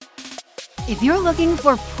If you're looking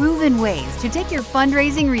for proven ways to take your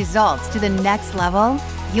fundraising results to the next level,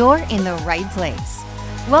 you're in the right place.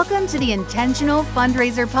 Welcome to the Intentional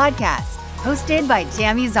Fundraiser Podcast, hosted by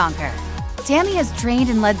Tammy Zonker. Tammy has trained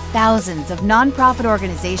and led thousands of nonprofit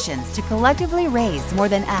organizations to collectively raise more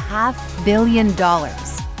than $500 million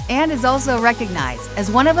and is also recognized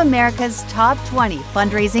as one of America's top 20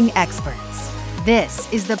 fundraising experts.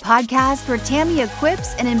 This is the podcast where Tammy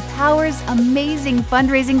equips and empowers amazing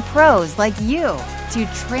fundraising pros like you to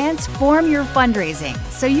transform your fundraising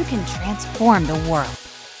so you can transform the world.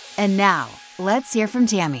 And now, let's hear from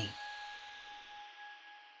Tammy.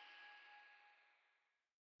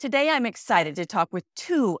 Today, I'm excited to talk with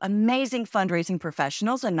two amazing fundraising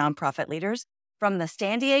professionals and nonprofit leaders from the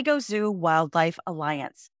San Diego Zoo Wildlife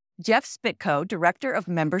Alliance. Jeff Spitko, Director of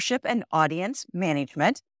Membership and Audience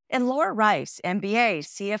Management, and Laura Rice, MBA,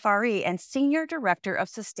 CFRE, and Senior Director of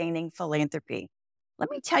Sustaining Philanthropy.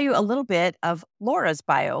 Let me tell you a little bit of Laura's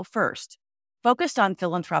bio first. Focused on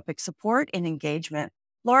philanthropic support and engagement,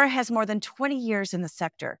 Laura has more than 20 years in the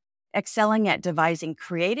sector, excelling at devising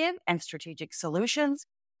creative and strategic solutions,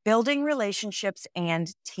 building relationships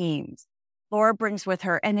and teams. Laura brings with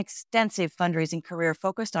her an extensive fundraising career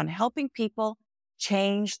focused on helping people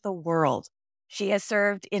change the world. She has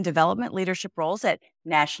served in development leadership roles at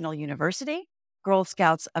National University, Girl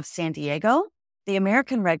Scouts of San Diego, the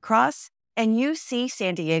American Red Cross, and UC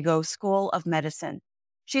San Diego School of Medicine.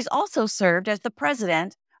 She's also served as the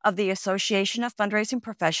president of the Association of Fundraising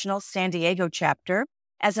Professionals San Diego chapter,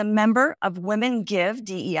 as a member of Women Give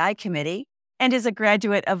DEI Committee, and is a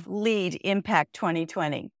graduate of LEAD Impact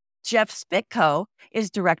 2020. Jeff Spitko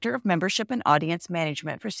is Director of Membership and Audience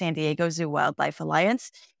Management for San Diego Zoo Wildlife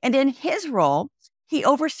Alliance, and in his role, he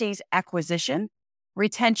oversees acquisition,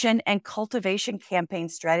 retention, and cultivation campaign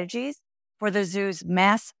strategies for the zoo's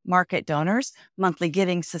mass market donors, monthly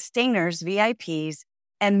giving sustainers, VIPs,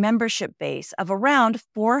 and membership base of around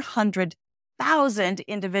 400,000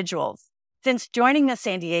 individuals. Since joining the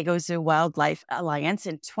San Diego Zoo Wildlife Alliance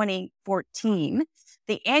in 2014,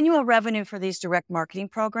 the annual revenue for these direct marketing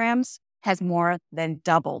programs has more than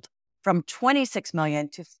doubled, from $26 million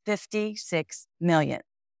to $56 million.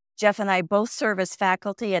 Jeff and I both serve as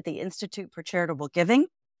faculty at the Institute for Charitable Giving,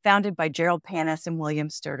 founded by Gerald Panis and William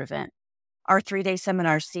Sturdivant. Our 3-day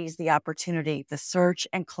seminar sees the opportunity, the search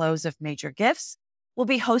and close of major gifts, will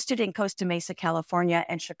be hosted in Costa Mesa, California,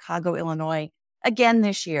 and Chicago, Illinois, again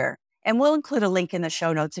this year. And we'll include a link in the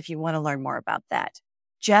show notes if you want to learn more about that.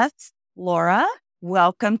 Jeff, Laura,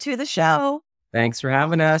 welcome to the show. Thanks for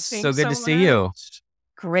having us. So good to see you.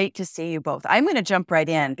 Great to see you both. I'm going to jump right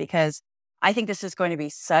in because I think this is going to be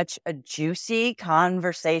such a juicy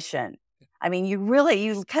conversation. I mean,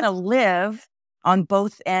 you kind of live on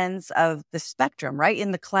both ends of the spectrum, right?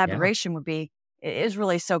 And the collaboration is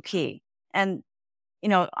really so key. And,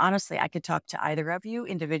 honestly, I could talk to either of you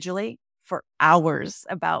individually for hours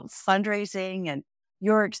about fundraising and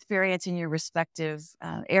your experience in your respective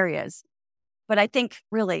areas. But I think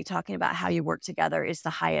really talking about how you work together is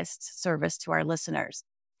the highest service to our listeners.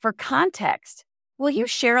 For context, will you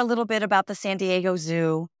share a little bit about the San Diego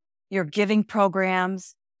Zoo, your giving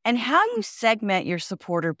programs, and how you segment your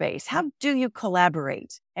supporter base? How do you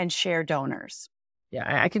collaborate and share donors?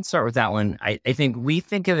 Yeah, I can start with that one. I think we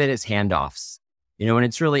think of it as handoffs. And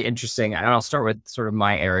it's really interesting. And I'll start with sort of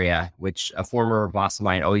my area, which a former boss of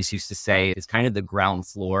mine always used to say is kind of the ground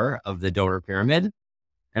floor of the donor pyramid.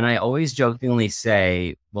 And I always jokingly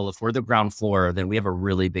say, well, if we're the ground floor, then we have a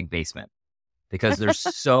really big basement because there's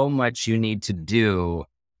so much you need to do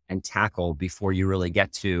and tackle before you really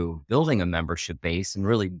get to building a membership base and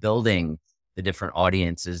really building the different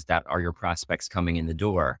audiences that are your prospects coming in the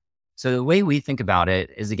door. So the way we think about it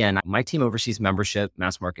is, again, my team oversees membership,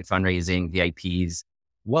 mass market fundraising, VIPs.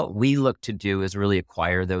 What we look to do is really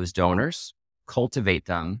acquire those donors, cultivate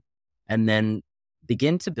them, and then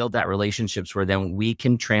begin to build that relationships where then we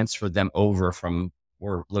can transfer them over from,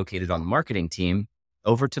 we're located on the marketing team,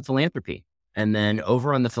 over to philanthropy. And then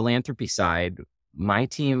over on the philanthropy side, my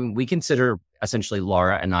team, we consider essentially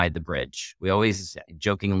Laura and I the bridge. We always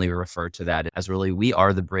jokingly refer to that as really, we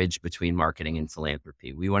are the bridge between marketing and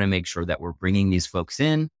philanthropy. We want to make sure that we're bringing these folks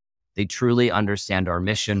in. They truly understand our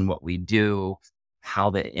mission, what we do,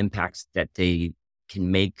 how the impacts that they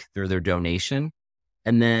can make through their donation.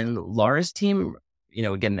 And then Laura's team,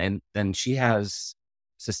 again, and then she has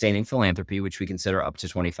sustaining philanthropy, which we consider up to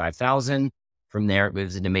 25,000. From there, it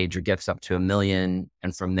moves into major gifts up to $1 million.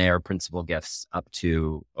 And from there, principal gifts up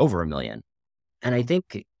to over $1 million. And I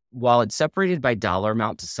think while it's separated by dollar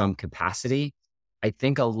amount to some capacity, I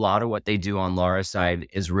think a lot of what they do on Laura's side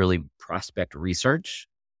is really prospect research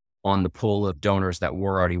on the pool of donors that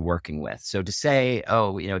we're already working with. So to say,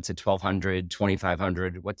 oh, it's a 1,200,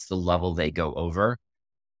 2,500, what's the level they go over?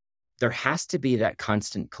 There has to be that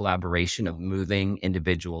constant collaboration of moving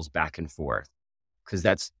individuals back and forth, because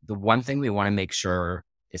that's the one thing we want to make sure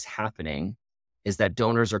is happening, is that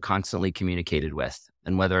donors are constantly communicated with.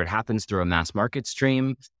 And whether it happens through a mass market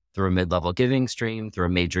stream, through a mid-level giving stream, through a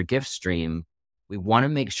major gift stream, we want to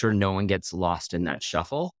make sure no one gets lost in that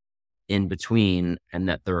shuffle in between, and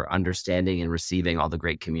that they're understanding and receiving all the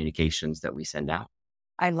great communications that we send out.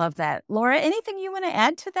 I love that. Laura, anything you want to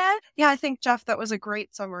add to that? Yeah, I think, Jeff, that was a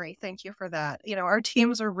great summary. Thank you for that. Our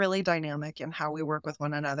teams are really dynamic in how we work with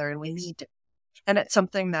one another, and we need to. And it's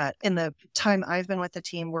something that in the time I've been with the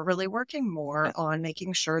team, we're really working more on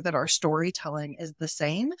making sure that our storytelling is the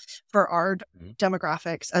same for our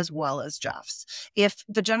demographics as well as Jeff's. If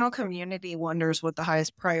the general community wonders what the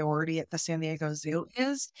highest priority at the San Diego Zoo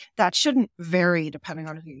is, that shouldn't vary depending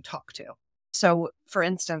on who you talk to. So, for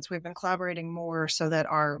instance, we've been collaborating more so that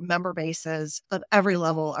our member bases of every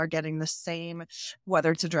level are getting the same,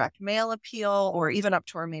 whether it's a direct mail appeal or even up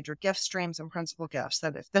to our major gift streams and principal gifts,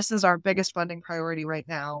 that if this is our biggest funding priority right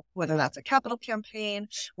now, whether that's a capital campaign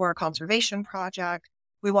or a conservation project,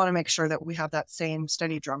 we want to make sure that we have that same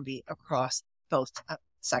steady drumbeat across both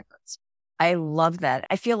segments. I love that.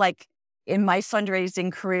 I feel like in my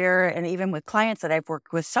fundraising career and even with clients that I've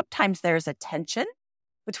worked with, sometimes there's a tension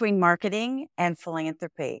between marketing and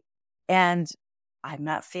philanthropy. And I'm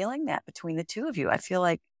not feeling that between the two of you. I feel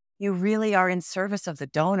like you really are in service of the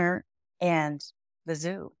donor and the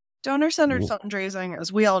zoo. Donor-centered fundraising,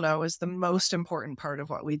 as we all know, is the most important part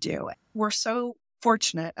of what we do. We're so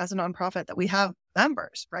fortunate as a nonprofit that we have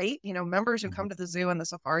members, right? Members who come to the zoo and the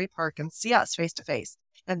safari park and see us face-to-face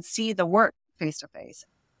and see the work face-to-face.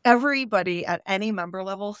 Everybody at any member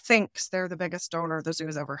level thinks they're the biggest donor the zoo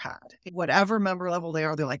has ever had. Whatever member level they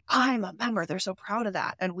are, they're like, I'm a member. They're so proud of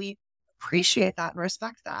that. And we appreciate that and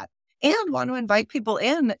respect that. And want to invite people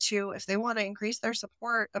in to, if they want to increase their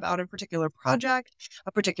support about a particular project,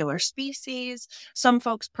 a particular species. Some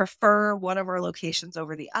folks prefer one of our locations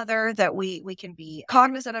over the other, that we can be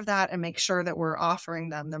cognizant of that and make sure that we're offering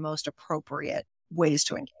them the most appropriate ways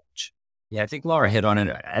to engage. Yeah, I think Laura hit on it.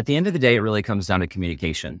 At the end of the day, it really comes down to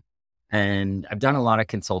communication. And I've done a lot of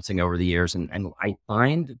consulting over the years, and I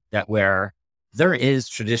find that where there is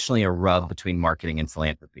traditionally a rub between marketing and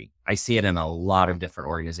philanthropy, I see it in a lot of different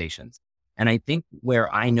organizations. And I think where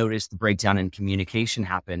I notice the breakdown in communication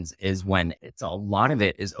happens is when a lot of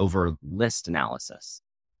it is over list analysis.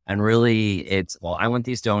 And really it's, well, I want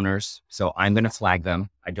these donors, so I'm going to flag them.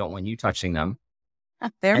 I don't want you touching them.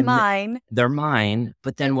 They're mine. They're mine.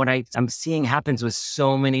 But then what I'm seeing happens with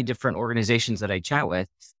so many different organizations that I chat with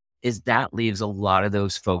is that leaves a lot of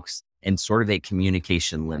those folks in sort of a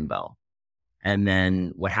communication limbo. And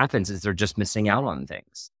then what happens is they're just missing out on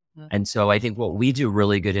things. Mm-hmm. And so I think what we do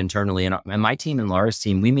really good internally, and my team and Laura's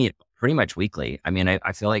team, we meet pretty much weekly. I mean,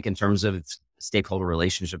 I feel like in terms of stakeholder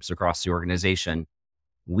relationships across the organization,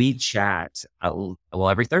 we chat,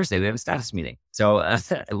 every Thursday we have a status meeting. So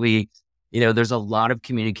there's a lot of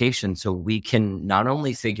communication, so we can not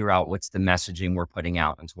only figure out what's the messaging we're putting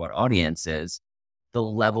out into what audience is, the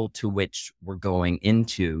level to which we're going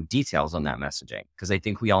into details on that messaging. Because I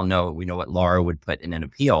think we know what Laura would put in an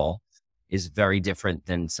appeal is very different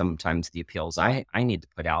than sometimes the appeals I need to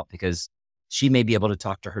put out, because she may be able to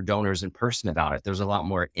talk to her donors in person about it. There's a lot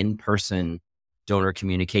more in-person donor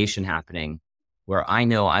communication happening, where I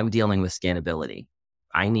know I'm dealing with scannability.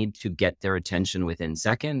 I need to get their attention within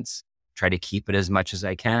seconds, try to keep it as much as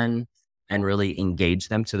I can, and really engage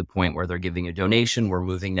them to the point where they're giving a donation. We're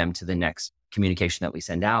moving them to the next communication that we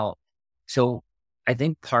send out. So I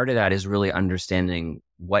think part of that is really understanding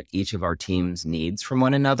what each of our teams needs from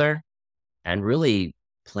one another and really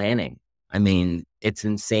planning. I mean, it's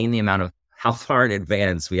insane the amount of how far in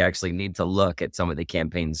advance we actually need to look at some of the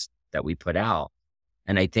campaigns that we put out.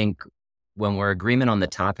 And I think when we're agreement on the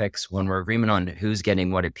topics, when we're agreement on who's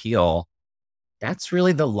getting what appeal, that's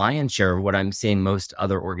really the lion's share of what I'm seeing most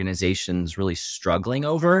other organizations really struggling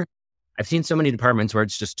over. I've seen so many departments where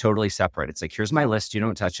it's just totally separate. It's like, here's my list, you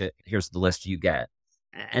don't touch it. Here's the list you get.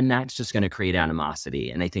 And that's just going to create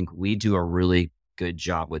animosity. And I think we do a really good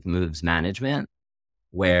job with moves management,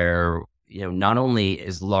 where, not only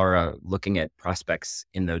is Laura looking at prospects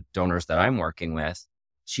in the donors that I'm working with,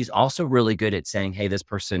 she's also really good at saying, hey, this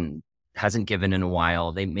person hasn't given in a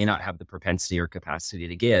while. They may not have the propensity or capacity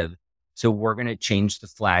to give. So we're going to change the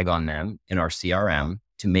flag on them in our CRM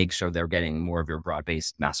to make sure they're getting more of your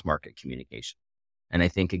broad-based mass market communication. And I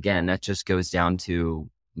think, again, that just goes down to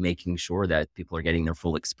making sure that people are getting their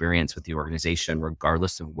full experience with the organization,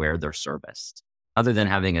 regardless of where they're serviced. other than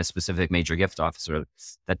having a specific major gift officer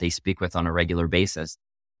that they speak with on a regular basis,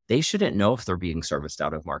 they shouldn't know if they're being serviced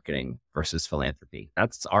out of marketing versus philanthropy.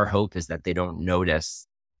 That's our hope, is that they don't notice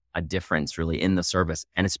a difference really in the service.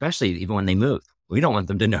 And especially even when they move, we don't want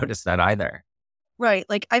them to notice that either. Right.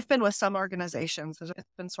 Like I've been with some organizations that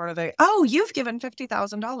it's been sort of oh, you've given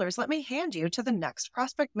 $50,000. Let me hand you to the next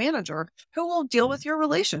prospect manager who will deal with your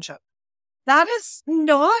relationship. That is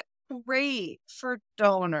not great for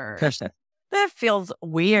donors. That feels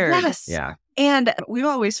weird. Yes. Yeah. And we've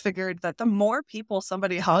always figured that the more people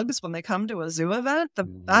somebody hugs when they come to a zoo event, the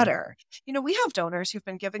better. We have donors who've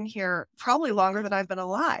been giving here probably longer than I've been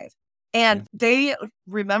alive. And they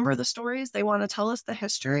remember the stories. They want to tell us the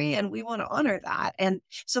history, and we want to honor that. And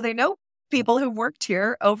so they know people who've worked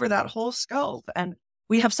here over that whole scope. And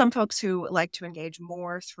we have some folks who like to engage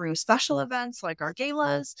more through special events like our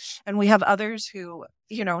galas. And we have others who,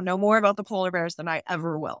 know more about the polar bears than I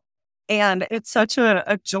ever will. And it's such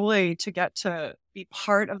a joy to get to be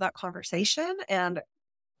part of that conversation and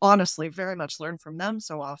honestly very much learn from them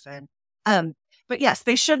so often. But yes,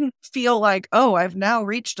 they shouldn't feel like, oh, I've now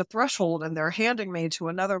reached a threshold and they're handing me to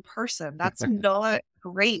another person. That's not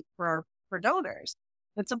great for donors.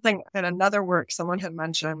 It's something in another work someone had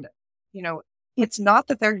mentioned, it's not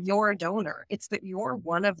that they're your donor. It's that you're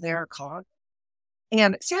one of their cogs.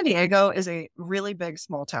 And San Diego is a really big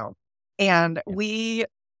small town. And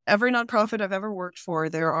every nonprofit I've ever worked for,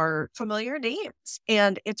 there are familiar names.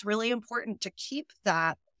 And it's really important to keep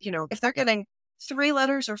that, if they're getting 3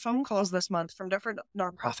 letters or phone calls this month from different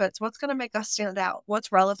nonprofits, what's going to make us stand out?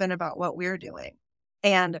 What's relevant about what we're doing?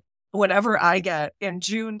 And whenever I get in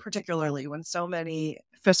June, particularly when so many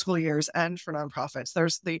fiscal years end for nonprofits,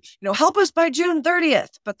 there's the, help us by June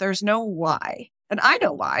 30th, but there's no why. And I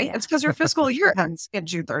know why. It's because your fiscal year ends in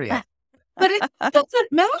June 30th. But it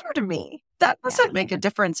doesn't matter to me. That doesn't make a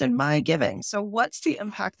difference in my giving. So what's the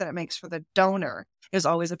impact that it makes for the donor is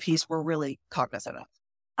always a piece we're really cognizant of.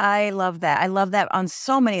 I love that. I love that on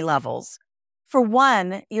so many levels. For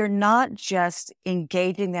one, you're not just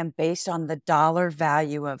engaging them based on the dollar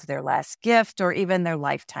value of their last gift or even their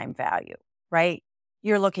lifetime value, right?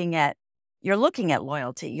 You're looking at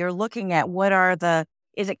loyalty. You're looking at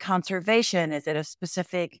is it conservation? Is it a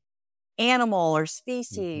specific animal or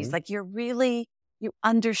species? Like you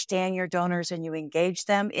understand your donors and you engage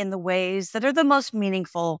them in the ways that are the most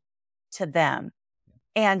meaningful to them.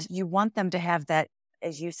 And you want them to have that,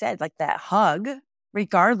 as you said, like that hug,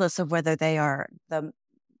 regardless of whether they are the $1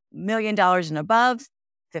 million and above,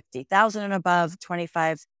 50,000 and above,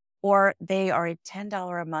 25, or they are a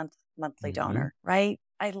 $10 a month monthly donor, right?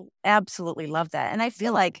 I absolutely love that. And I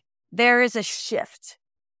feel like there is a shift,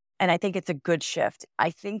 and I think it's a good shift. I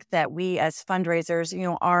think that we as fundraisers,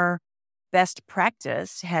 our best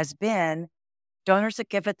practice has been donors that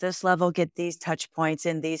give at this level get these touch points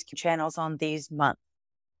in these channels on these months.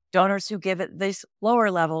 Donors who give at these lower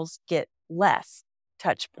levels get less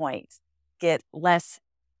touch points, get less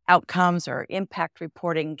outcomes or impact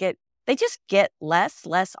reporting, they just get less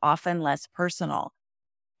often, less personal.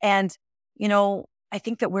 And, I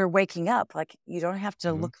think that we're waking up. Like, you don't have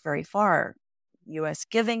to look very far. U.S.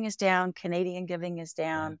 giving is down. Canadian giving is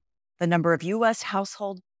down. The number of U.S.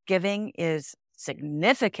 household giving is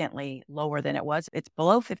significantly lower than it was. It's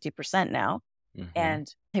below 50% now.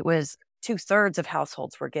 And it was 2/3 of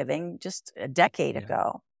households were giving just a decade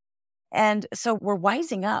ago. And so we're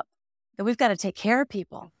wising up that we've got to take care of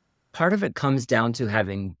people. Part of it comes down to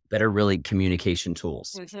having better, really, communication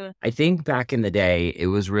tools. I think back in the day, it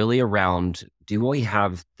was really around, do we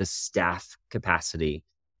have the staff capacity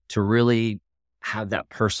to really have that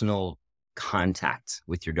personal contact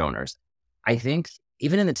with your donors? I think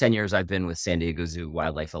even in the 10 years I've been with San Diego Zoo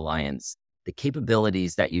Wildlife Alliance, the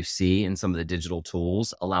capabilities that you see in some of the digital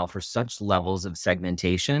tools allow for such levels of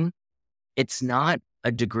segmentation. It's not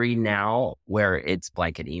a degree now where it's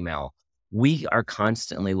blanket email. We are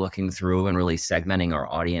constantly looking through and really segmenting our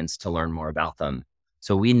audience to learn more about them.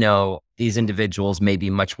 So we know these individuals may be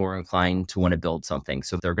much more inclined to want to build something.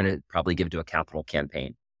 So they're going to probably give to a capital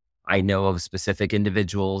campaign. I know of specific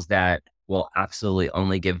individuals that will absolutely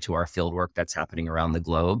only give to our field work that's happening around the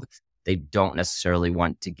globe. They don't necessarily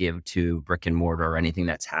want to give to brick and mortar or anything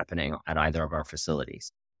that's happening at either of our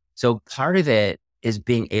facilities. So part of it is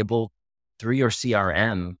being able, through your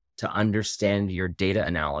CRM, to understand your data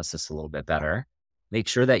analysis a little bit better, make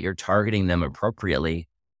sure that you're targeting them appropriately,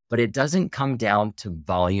 but it doesn't come down to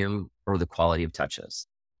volume or the quality of touches.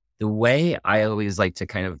 The way I always like to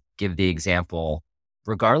kind of give the example,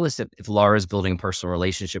 regardless if Laura's building a personal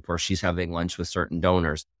relationship or she's having lunch with certain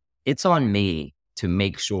donors, it's on me to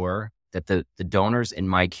make sure that the donors in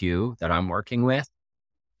my queue that I'm working with,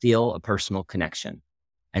 feel a personal connection.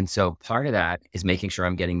 And so part of that is making sure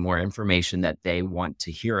I'm getting more information that they want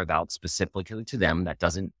to hear about specifically to them that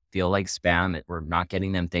doesn't feel like spam. We're not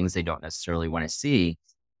getting them things they don't necessarily want to see,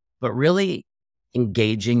 but really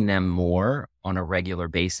engaging them more on a regular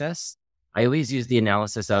basis. I always use the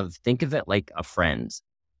analysis of think of it like a friend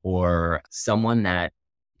or someone that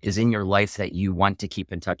is in your life that you want to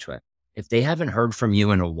keep in touch with. If they haven't heard from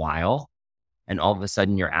you in a while and all of a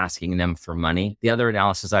sudden you're asking them for money, the other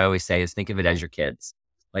analysis I always say is think of it as your kids.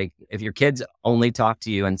 Like if your kids only talk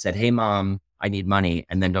to you and said, hey, mom, I need money,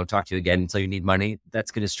 and then don't talk to you again until you need money, that's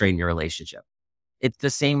going to strain your relationship. It's the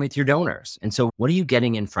same with your donors. And so what are you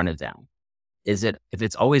getting in front of them? If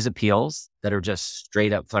it's always appeals that are just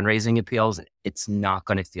straight up fundraising appeals, it's not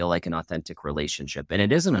going to feel like an authentic relationship. And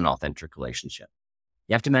it isn't an authentic relationship.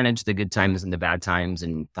 You have to manage the good times and the bad times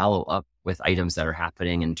and follow up with items that are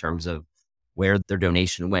happening in terms of where their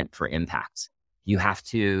donation went for impact. You have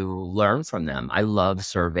to learn from them. I love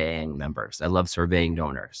surveying members. I love surveying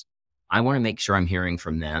donors. I want to make sure I'm hearing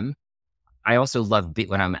from them. I also love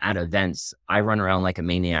when I'm at events, I run around like a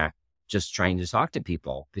maniac just trying to talk to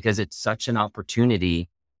people because it's such an opportunity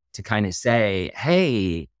to kind of say,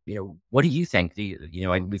 hey, what do you think?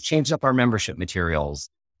 We've changed up our membership materials.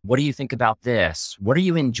 What do you think about this? What are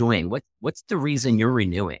you enjoying? What's the reason you're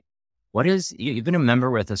renewing? You've been a member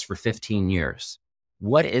with us for 15 years.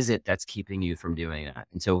 What is it that's keeping you from doing that?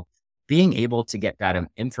 And so being able to get that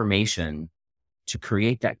information to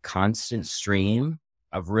create that constant stream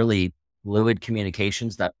of really fluid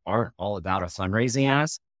communications that aren't all about a fundraising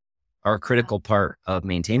ask are a critical part of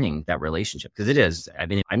maintaining that relationship. Because it is. I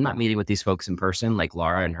mean, I'm not meeting with these folks in person like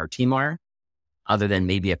Laura and her team are, other than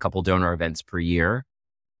maybe a couple donor events per year.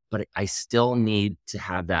 But I still need to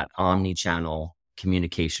have that omni-channel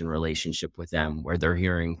communication relationship with them where they're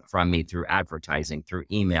hearing from me through advertising, through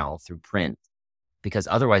email, through print. Because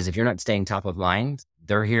otherwise, if you're not staying top of mind,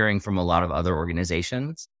 they're hearing from a lot of other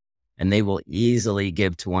organizations and they will easily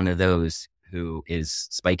give to one of those who is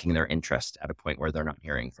spiking their interest at a point where they're not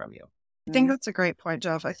hearing from you. I think that's a great point,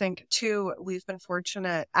 Jeff. I think, too, we've been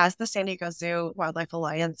fortunate as the San Diego Zoo Wildlife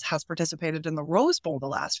Alliance has participated in the Rose Bowl the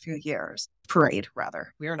last few years. Parade,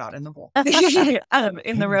 rather. We are not in the bowl.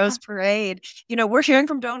 In the Rose Parade. We're hearing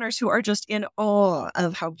from donors who are just in awe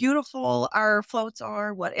of how beautiful our floats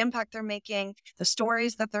are, what impact they're making, the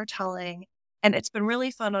stories that they're telling. And it's been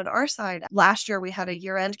really fun on our side. Last year, we had a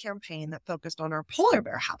year-end campaign that focused on our polar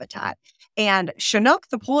bear habitat. And Chinook,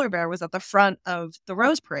 the polar bear, was at the front of the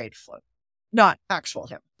Rose Parade float. Not actual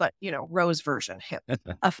him, but, Rose version him.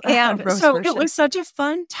 And Rose so version. It was such a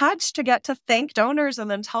fun touch to get to thank donors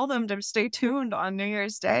and then tell them to stay tuned on New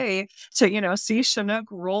Year's Day to, see Chinook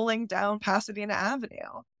rolling down Pasadena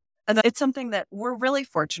Avenue. And it's something that we're really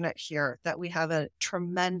fortunate here that we have a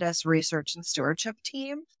tremendous research and stewardship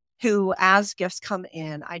team who, as gifts come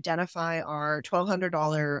in, identify our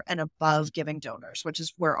 $1,200 and above giving donors, which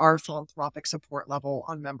is where our philanthropic support level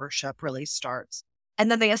on membership really starts. And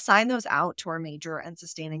then they assign those out to our major and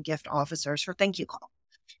sustaining gift officers for thank you call.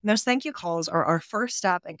 And those thank you calls are our first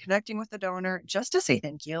step in connecting with the donor just to say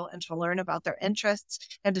thank you and to learn about their interests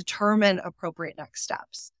and determine appropriate next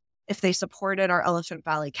steps. If they supported our Elephant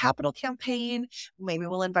Valley Capital campaign, maybe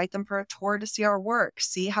we'll invite them for a tour to see our work,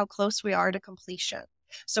 see how close we are to completion.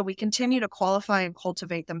 So we continue to qualify and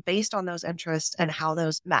cultivate them based on those interests and how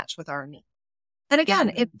those match with our needs. And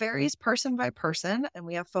again, it varies person by person, and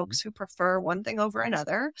we have folks who prefer one thing over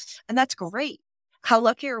another, and that's great. How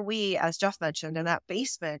lucky are we, as Jeff mentioned, in that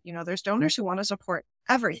basement, there's donors who want to support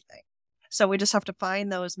everything. So we just have to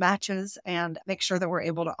find those matches and make sure that we're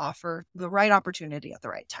able to offer the right opportunity at the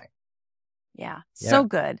right time. Yeah. So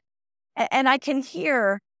good. And I can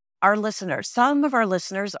hear our listeners. Some of our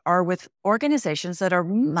listeners are with organizations that are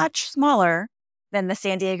much smaller than the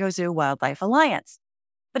San Diego Zoo Wildlife Alliance.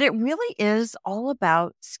 But it really is all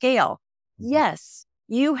about scale. Yes,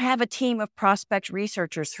 you have a team of prospect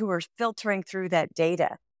researchers who are filtering through that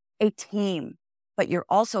data, a team, but you're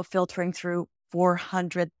also filtering through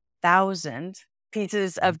 400,000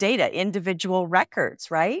 pieces of data, individual records,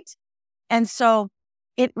 right? And so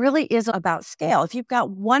it really is about scale. If you've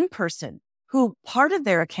got one person who part of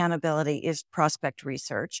their accountability is prospect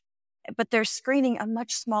research, but they're screening a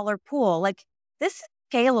much smaller pool, like this is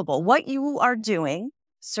scalable. What you are doing,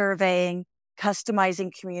 surveying,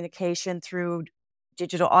 customizing communication through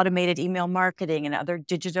digital automated email marketing and other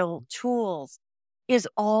digital tools is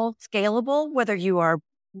all scalable, whether you are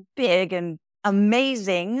big and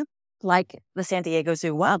amazing like the San Diego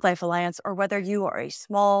Zoo Wildlife Alliance, or whether you are a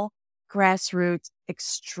small, grassroots,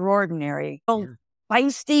 extraordinary,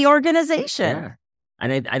 feisty organization. Yeah.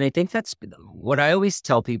 And I think that's what I always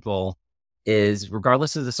tell people is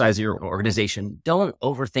regardless of the size of your organization, don't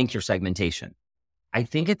overthink your segmentation. I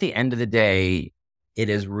think at the end of the day, it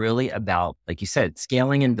is really about, like you said,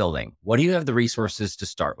 scaling and building. What do you have the resources to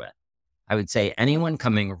start with? I would say anyone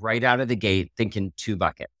coming right out of the gate, think in two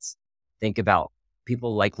buckets. Think about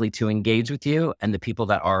people likely to engage with you and the people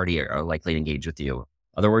that already are likely to engage with you,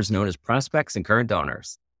 other words known as prospects and current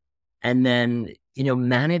donors. And then,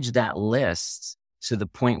 manage that list to the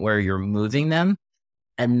point where you're moving them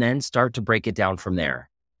and then start to break it down from there.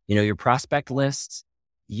 Your prospect lists,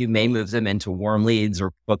 you may move them into warm leads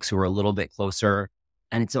or folks who are a little bit closer.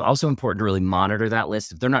 And it's also important to really monitor that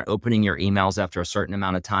list. If they're not opening your emails after a certain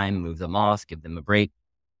amount of time, move them off, give them a break.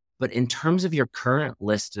 But in terms of your current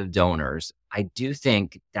list of donors, I do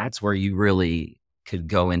think that's where you really could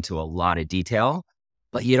go into a lot of detail,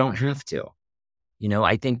 but you don't have to.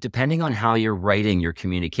 I think depending on how you're writing your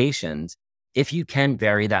communications, if you can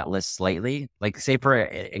vary that list slightly, like say for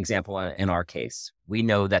example, in our case, we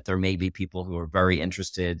know that there may be people who are very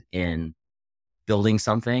interested in building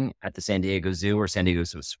something at the San Diego Zoo or San Diego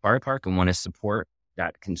Zoo Safari Park and want to support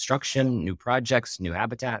that construction, new projects, new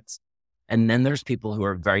habitats. And then there's people who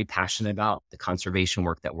are very passionate about the conservation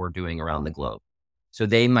work that we're doing around the globe. So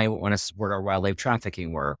they might want to support our wildlife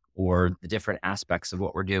trafficking work or the different aspects of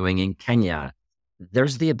what we're doing in Kenya.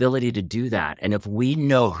 There's the ability to do that. And if we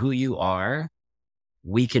know who you are,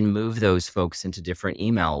 we can move those folks into different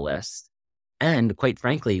email lists. And quite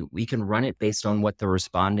frankly, we can run it based on what they're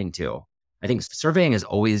responding to. I think surveying is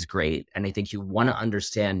always great. And I think you want to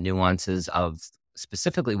understand nuances of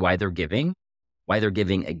specifically why they're giving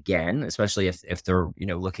again, especially if they're,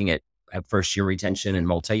 looking at first year retention and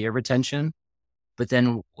multi-year retention. But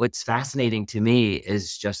then what's fascinating to me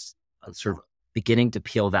is just sort of beginning to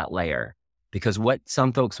peel that layer. Because what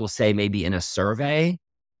some folks will say maybe in a survey,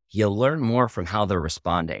 you'll learn more from how they're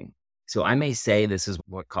responding. So I may say this is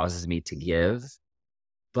what causes me to give,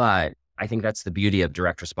 but I think that's the beauty of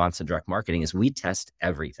direct response and direct marketing is we test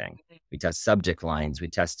everything. We test subject lines, we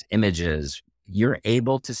test images. You're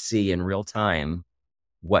able to see in real time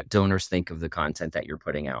what donors think of the content that you're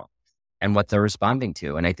putting out and what they're responding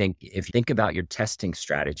to. And I think if you think about your testing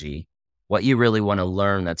strategy, what you really want to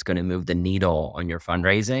learn that's going to move the needle on your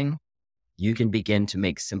fundraising, you can begin to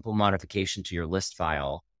make simple modification to your list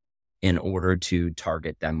file in order to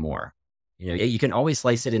target them more. You can always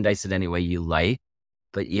slice it and dice it any way you like,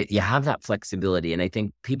 but you have that flexibility. And I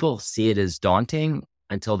think people see it as daunting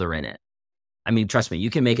until they're in it. I mean, trust me, you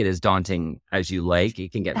can make it as daunting as you like.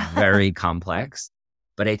 It can get very complex,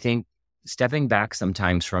 but I think stepping back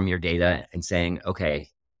sometimes from your data and saying, okay,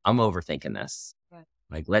 I'm overthinking this. Right.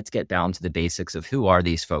 Like, let's get down to the basics of who are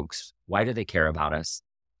these folks? Why do they care about us?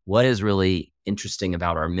 What is really interesting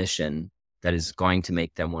about our mission that is going to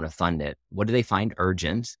make them want to fund it? What do they find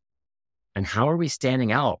urgent? And how are we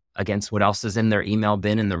standing out against what else is in their email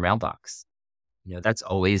bin in their mailbox? That's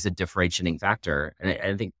always a differentiating factor. And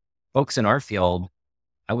I think folks in our field,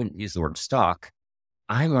 I wouldn't use the word stock.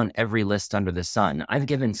 I'm on every list under the sun. I've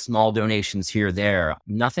given small donations here or there.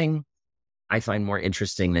 Nothing I find more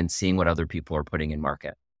interesting than seeing what other people are putting in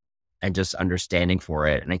market and just understanding for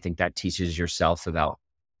it. And I think that teaches yourself about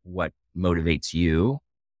what motivates you.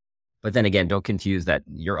 But then again, don't confuse that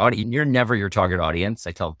you're never your target audience.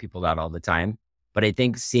 I tell people that all the time. But I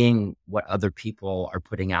think seeing what other people are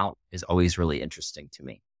putting out is always really interesting to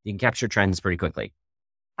me. You can capture trends pretty quickly.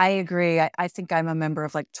 I agree. I think I'm a member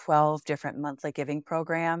of 12 different monthly giving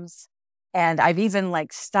programs. And I've even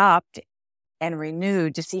stopped and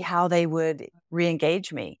renewed to see how they would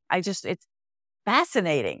re-engage me. It's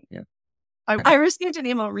fascinating. Yeah. I received an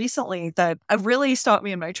email recently that really stopped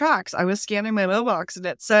me in my tracks. I was scanning my mailbox and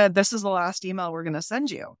it said, this is the last email we're going to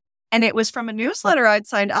send you. And it was from a newsletter I'd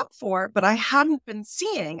signed up for, but I hadn't been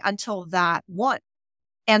seeing until that one.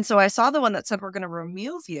 And so I saw the one that said, we're going to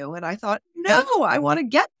remove you. And I thought, no, I want to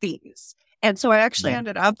get these. And so I actually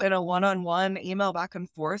ended up in a one-on-one email back and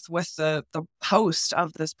forth with the host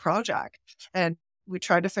of this project. And we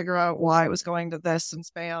tried to figure out why it was going to this and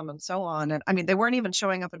spam and so on. And I mean, they weren't even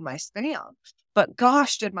showing up in my spam, but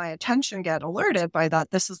gosh, did my attention get alerted by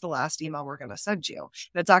that? This is the last email we're going to send you.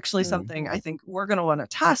 And it's actually something I think we're going to want to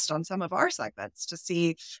test on some of our segments to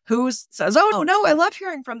see who says, oh no, I love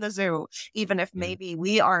hearing from the zoo. Even if maybe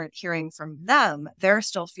we aren't hearing from them, they're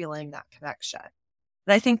still feeling that connection.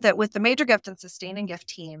 And I think that with the major gift and sustaining gift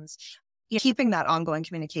teams, keeping that ongoing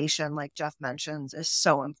communication, like Jeff mentions, is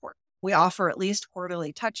so important. We offer at least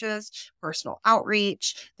quarterly touches, personal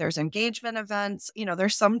outreach. There's engagement events.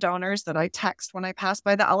 There's some donors that I text when I pass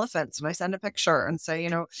by the elephants and I send a picture and say,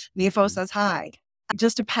 Nifo says hi.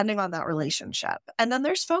 just depending on that relationship. And then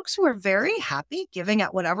there's folks who are very happy giving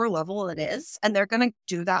at whatever level it is, and they're going to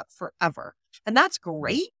do that forever. And that's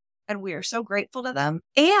great. And we are so grateful to them.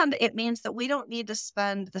 And it means that we don't need to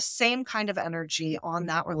spend the same kind of energy on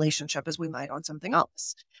that relationship as we might on something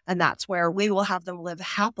else. And that's where we will have them live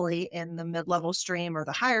happily in the mid-level stream or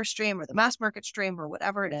the higher stream or the mass market stream or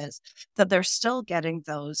whatever it is, that they're still getting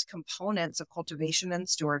those components of cultivation and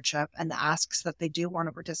stewardship and the asks that they do want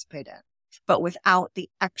to participate in, but without the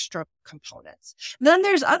extra components. Then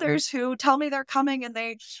there's others who tell me they're coming and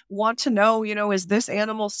they want to know, is this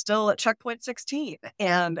animal still at checkpoint 16?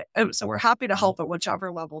 And so we're happy to help at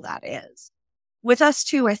whichever level that is. With us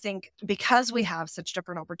too, I think because we have such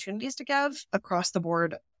different opportunities to give across the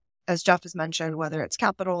board, as Jeff has mentioned, whether it's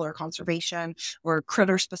capital or conservation or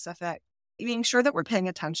critter specific, being sure that we're paying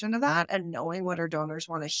attention to that and knowing what our donors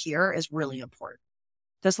want to hear is really important.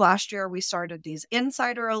 This last year, we started these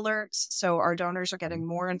insider alerts. So our donors are getting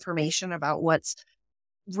more information about what's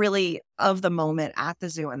really of the moment at the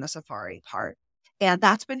zoo and the safari park. And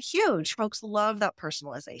that's been huge. Folks love that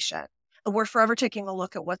personalization. We're forever taking a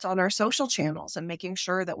look at what's on our social channels and making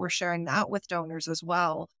sure that we're sharing that with donors as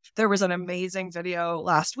well. There was an amazing video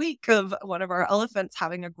last week of one of our elephants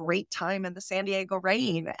having a great time in the San Diego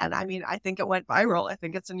rain. And I think it went viral. I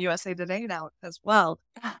think it's in USA Today now as well.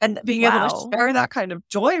 And being able to share that kind of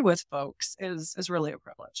joy with folks is really a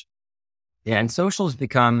privilege. Yeah. And social has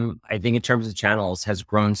become, I think in terms of channels, has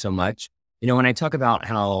grown so much. When I talk about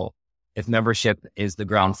how if membership is the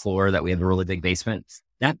ground floor, that we have a really big basement,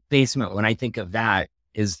 that basement, when I think of that,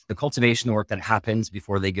 is the cultivation work that happens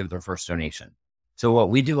before they give their first donation. So what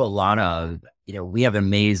we do a lot of, we have an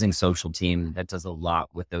amazing social team that does a lot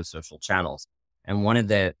with those social channels. And one of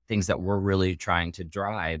the things that we're really trying to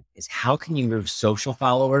drive is how can you move social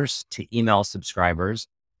followers to email subscribers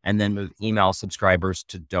and then move email subscribers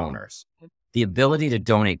to donors? The ability to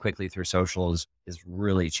donate quickly through social is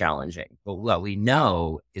really challenging. But what we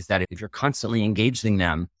know is that if you're constantly engaging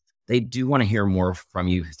them, they do want to hear more from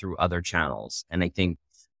you through other channels. And I think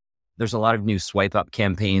there's a lot of new swipe up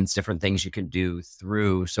campaigns, different things you can do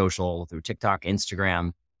through social, through TikTok,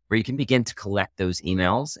 Instagram, where you can begin to collect those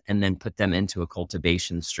emails and then put them into a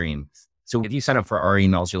cultivation stream. So if you sign up for our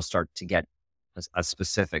emails, you'll start to get a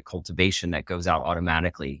specific cultivation that goes out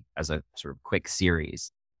automatically as a sort of quick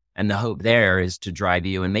series. And the hope there is to drive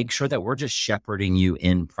you and make sure that we're just shepherding you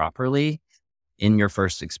in properly in your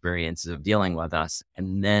first experiences of dealing with us.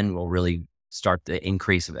 And then we'll really start the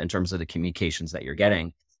increase in terms of the communications that you're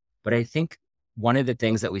getting. But I think one of the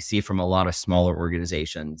things that we see from a lot of smaller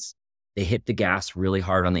organizations, they hit the gas really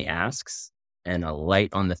hard on the asks and a light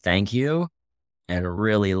on the thank you and a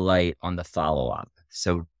really light on the follow-up.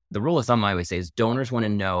 So the rule of thumb I always say is donors want to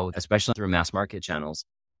know, especially through mass market channels,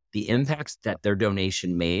 the impacts that their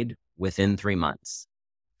donation made within 3 months.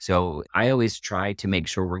 So I always try to make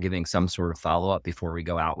sure we're giving some sort of follow-up before we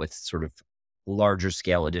go out with sort of larger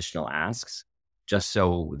scale additional asks, just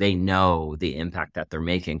so they know the impact that they're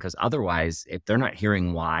making. Because otherwise, if they're not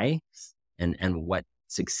hearing why and what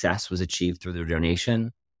success was achieved through their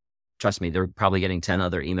donation, trust me, they're probably getting 10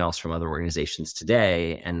 other emails from other organizations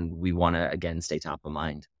today. And we want to, again, stay top of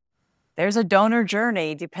mind. There's a donor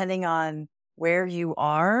journey depending on where you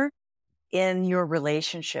are in your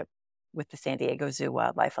relationship with the San Diego Zoo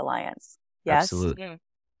Wildlife Alliance. Yes? Absolutely. Yeah.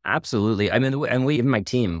 Absolutely. And we in my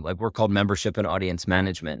team, we're called membership and audience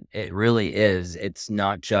management. It really is. It's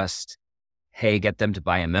not just, hey, get them to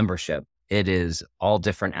buy a membership. It is all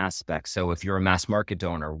different aspects. So if you're a mass market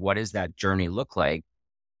donor, what does that journey look like?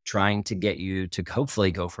 Trying to get you to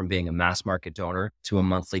hopefully go from being a mass market donor to a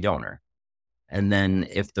monthly donor. And then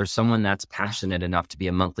if there's someone that's passionate enough to be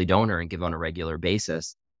a monthly donor and give on a regular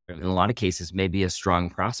basis, in a lot of cases, maybe a strong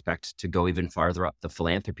prospect to go even farther up the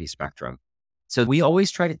philanthropy spectrum. So we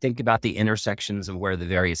always try to think about the intersections of where the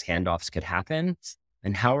various handoffs could happen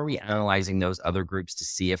and how are we analyzing those other groups to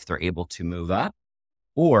see if they're able to move up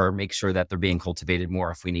or make sure that they're being cultivated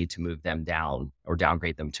more if we need to move them down or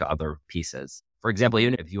downgrade them to other pieces. For example,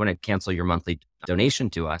 even if you want to cancel your monthly donation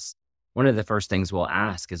to us, one of the first things we'll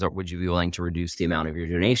ask is, would you be willing to reduce the amount of your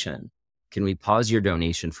donation? Can we pause your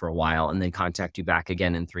donation for a while and then contact you back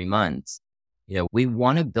again in 3 months? We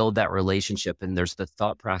want to build that relationship. And there's the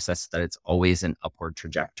thought process that it's always an upward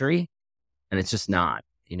trajectory. And it's just not.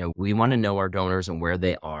 We want to know our donors and where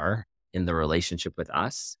they are in the relationship with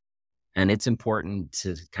us. And it's important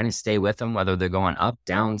to kind of stay with them, whether they're going up,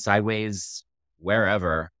 down, sideways,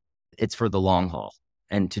 wherever. It's for the long haul.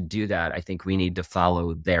 And to do that, I think we need to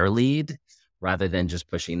follow their lead rather than just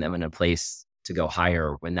pushing them in a place to go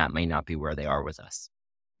higher when that may not be where they are with us.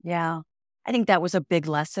 Yeah. I think that was a big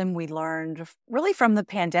lesson we learned really from the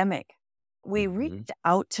pandemic. we Mhm. reached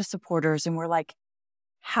out to supporters and we're like,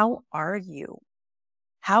 how are you?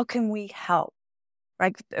 How can we help?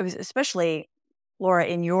 Right? It was especially, Laura,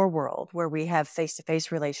 in your world where we have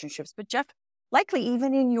face-to-face relationships, but Jeff, likely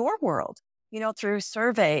even in your world, through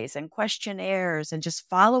surveys and questionnaires and just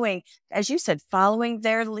following, as you said, following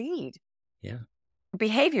their lead. Yeah.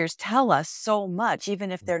 Behaviors tell us so much,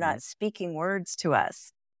 even if they're Mhm. not speaking words to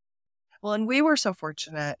us. Well, and we were so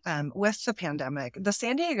fortunate with the pandemic. The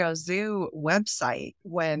San Diego Zoo website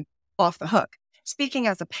went off the hook. Speaking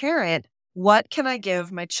as a parent, what can I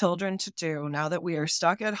give my children to do now that we are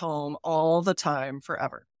stuck at home all the time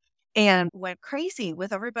forever? And went crazy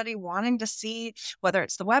with everybody wanting to see whether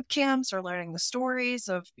it's the webcams or learning the stories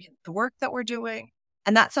of the work that we're doing.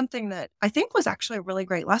 And that's something that I think was actually a really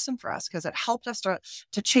great lesson for us because it helped us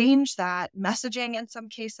to change that messaging in some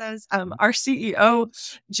cases. Our CEO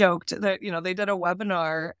joked that, they did a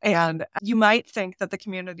webinar and you might think that the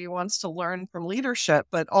community wants to learn from leadership,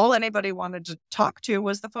 but all anybody wanted to talk to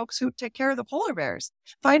was the folks who take care of the polar bears,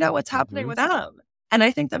 find out what's happening Mhm. with them. And I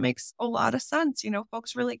think that makes a lot of sense.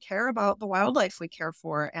 Folks really care about the wildlife we care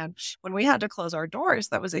for. And when we had to close our doors,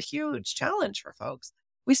 that was a huge challenge for folks.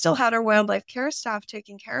 We still had our wildlife care staff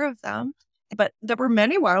taking care of them, but there were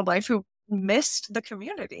many wildlife who missed the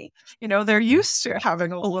community. They're used to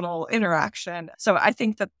having a little interaction. So I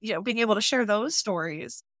think that, being able to share those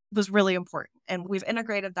stories was really important. And we've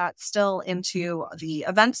integrated that still into the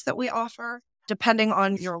events that we offer. Depending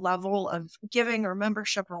on your level of giving or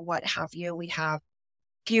membership or what have you, we have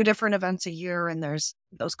few different events a year, and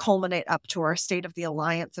those culminate up to our State of the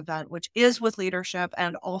Alliance event, which is with leadership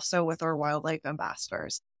and also with our wildlife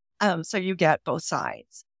ambassadors. So you get both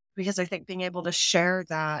sides because I think being able to share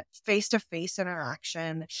that face-to-face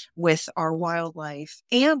interaction with our wildlife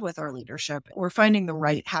and with our leadership, we're finding the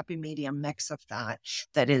right happy medium mix of that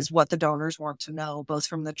is what the donors want to know, both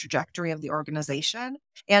from the trajectory of the organization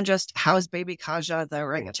and just how's baby Kaja the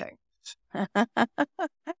orangutan.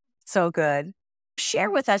 So good.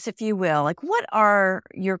 Share with us, if you will, what are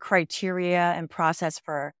your criteria and process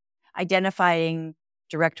for identifying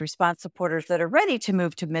direct response supporters that are ready to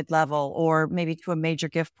move to mid-level or maybe to a major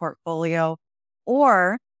gift portfolio?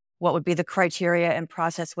 Or what would be the criteria and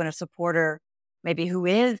process when a supporter, maybe who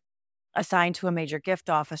is assigned to a major gift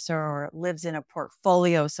officer or lives in a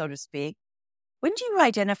portfolio, so to speak, when do you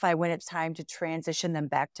identify when it's time to transition them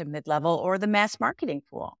back to mid-level or the mass marketing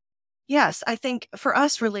pool? Yes, I think for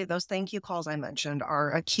us, really, those thank you calls I mentioned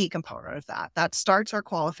are a key component of that. That starts our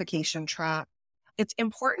qualification track. It's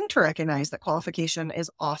important to recognize that qualification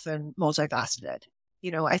is often multifaceted.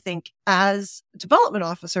 I think as development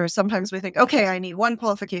officers, sometimes we think, okay, I need one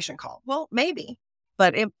qualification call. Well, maybe,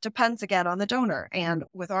 but it depends again on the donor. And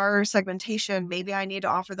with our segmentation, maybe I need to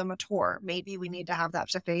offer them a tour. Maybe we need to have that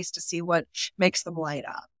face to see what makes them light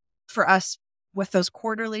up. For us, with those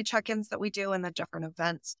quarterly check-ins that we do and the different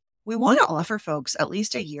events, we want to offer folks at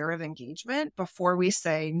least a year of engagement before we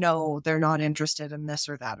say, no, they're not interested in this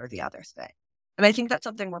or that or the other thing. And I think that's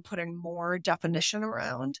something we're putting more definition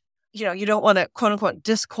around. You don't want to, quote unquote,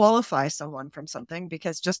 disqualify someone from something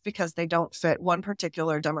just because they don't fit one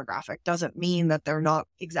particular demographic doesn't mean that they're not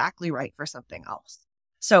exactly right for something else.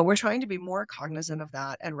 So we're trying to be more cognizant of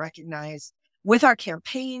that and recognize with our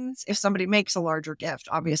campaigns, if somebody makes a larger gift,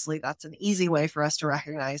 obviously that's an easy way for us to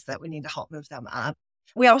recognize that we need to help move them up.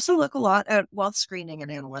 We also look a lot at wealth screening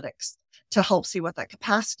and analytics to help see what that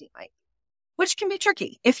capacity might be, which can be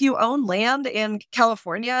tricky. If you own land in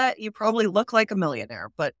California, you probably look like a millionaire,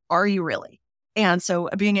 but are you really? And so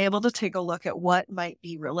being able to take a look at what might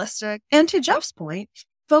be realistic. And to Jeff's point,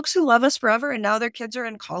 folks who love us forever and now their kids are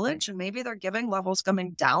in college and maybe their giving level's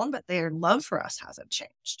coming down, but their love for us hasn't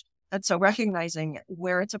changed. And so recognizing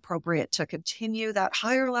where it's appropriate to continue that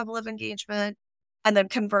higher level of engagement. And then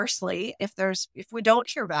conversely, if we don't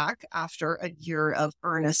hear back after a year of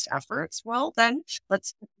earnest efforts, well, then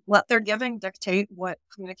let's let their giving dictate what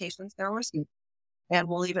communications they're receiving, and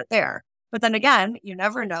we'll leave it there. But then again, you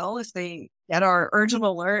never know if they get our urgent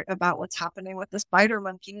alert about what's happening with the spider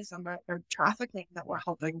monkeys and their trafficking that we're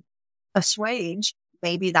helping assuage.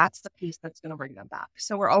 Maybe that's the piece that's going to bring them back.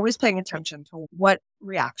 So we're always paying attention to what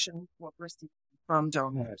reaction we'll receive from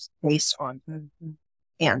donors based on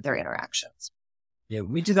and their interactions. Yeah,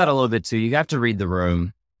 we do that a little bit too. You have to read the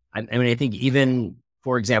room. I mean, I think even,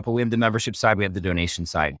 for example, we have the membership side, we have the donation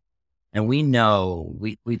side. And we know,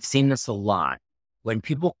 we've seen this a lot. When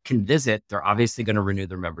people can visit, they're obviously going to renew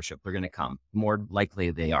their membership. They're going to come. More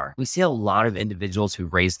likely they are. We see a lot of individuals who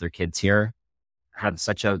raise their kids here have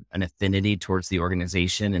such an affinity towards the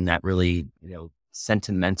organization and that really,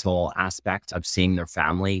 sentimental aspect of seeing their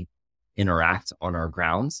family interact on our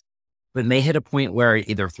grounds. but may hit a point where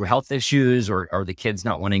either through health issues or the kids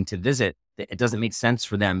not wanting to visit, it doesn't make sense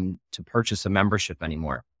for them to purchase a membership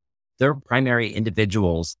anymore. They're primary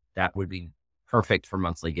individuals that would be perfect for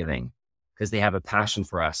monthly giving because they have a passion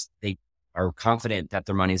for us. They are confident that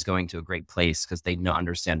their money is going to a great place because they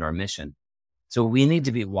understand our mission. So we need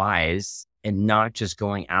to be wise and not just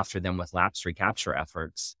going after them with lapse recapture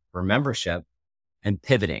efforts for membership and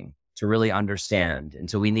pivoting to really understand. And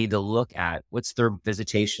so we need to look at what's their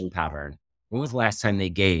visitation pattern. When was the last time they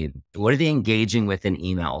gave? What are they engaging with in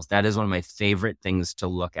emails? That is one of my favorite things to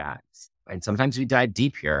look at. And sometimes we dive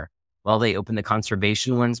deep here. Well, they open the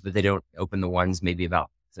conservation ones, but they don't open the ones maybe about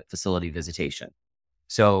facility visitation.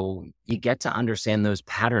 So you get to understand those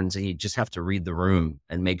patterns and you just have to read the room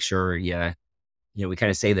and make sure we kind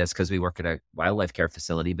of say this because we work at a wildlife care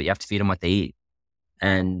facility, but you have to feed them what they eat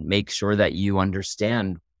and make sure that you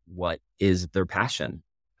understand what is their passion.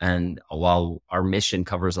 And while our mission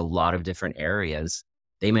covers a lot of different areas,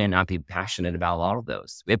 they may not be passionate about a lot of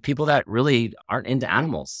those. We have people that really aren't into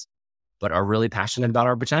animals, but are really passionate about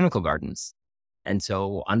our botanical gardens. And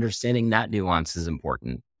so understanding that nuance is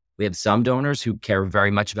important. We have some donors who care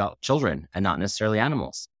very much about children and not necessarily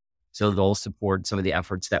animals. So they'll support some of the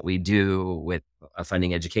efforts that we do with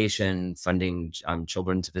funding education, funding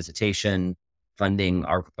children's visitation, funding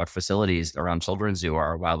our facilities around Children's Zoo,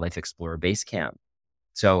 our Wildlife Explorer Base Camp.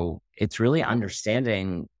 So it's really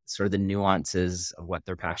understanding sort of the nuances of what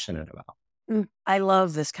they're passionate about. I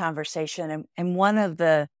love this conversation. And one of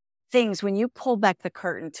the things, when you pull back the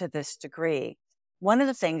curtain to this degree, one of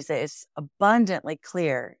the things that is abundantly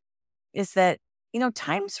clear is that,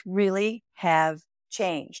 times really have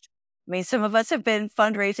changed. I mean, some of us have been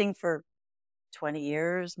fundraising for 20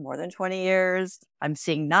 years, more than 20 years. I'm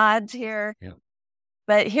seeing nods here. Yeah.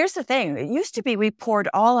 But here's the thing. It used to be we poured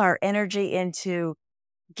all our energy into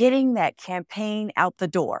getting that campaign out the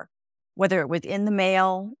door, whether it was in the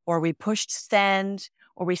mail or we pushed send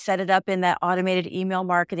or we set it up in that automated email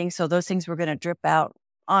marketing. So those things were going to drip out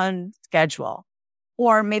on schedule.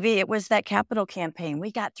 Or maybe it was that capital campaign.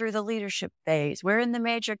 We got through the leadership phase. We're in the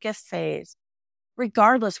major gift phase.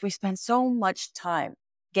 Regardless, we spend so much time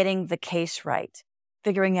getting the case right,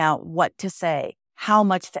 figuring out what to say, how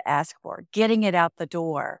much to ask for, getting it out the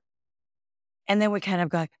door. And then we kind of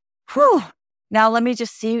go, whew, now let's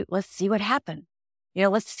see what happened.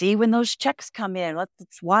 Let's see when those checks come in.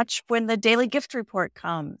 Let's watch when the daily gift report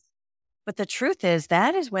comes. But the truth is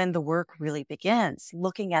that is when the work really begins,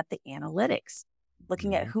 looking at the analytics,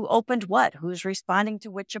 looking at who opened what, who's responding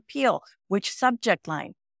to which appeal, which subject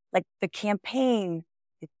line. Like the campaign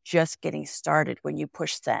is just getting started when you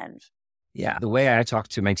push send. Yeah. The way I talk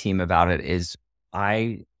to my team about it is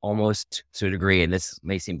I almost to a degree, and this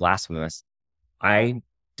may seem blasphemous, I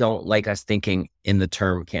don't like us thinking in the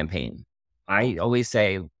term campaign. I always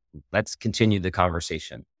say, let's continue the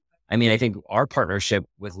conversation. I mean, I think our partnership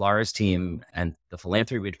with Laura's team and the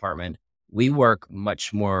philanthropy department, we work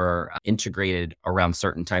much more integrated around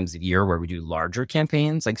certain times of year where we do larger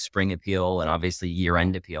campaigns like spring appeal and obviously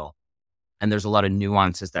year-end appeal. And there's a lot of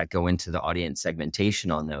nuances that go into the audience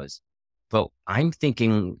segmentation on those. But I'm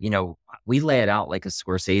thinking, we lay it out like a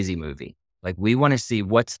Scorsese movie. Like we want to see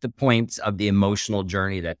what's the points of the emotional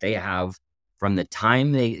journey that they have from the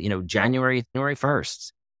time they, January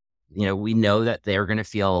 1st. We know that they're going to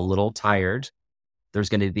feel a little tired. There's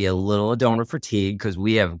going to be a little donor fatigue because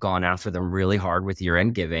we have gone after them really hard with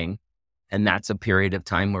year-end giving. And that's a period of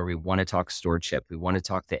time where we want to talk stewardship. We want to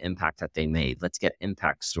talk the impact that they made. Let's get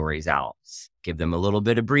impact stories out, give them a little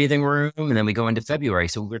bit of breathing room. And then we go into February.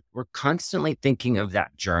 So we're constantly thinking of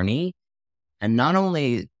that journey. And not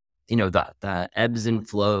only, the ebbs and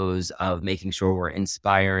flows of making sure we're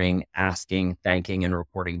inspiring, asking, thanking, and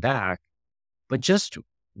reporting back, but just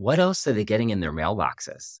what else are they getting in their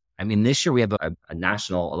mailboxes? I mean, this year we have a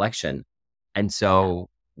national election. And so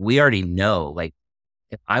we already know,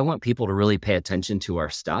 if I want people to really pay attention to our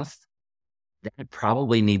stuff, that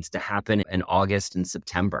probably needs to happen in August and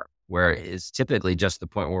September, where it's typically just the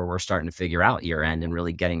point where we're starting to figure out year end and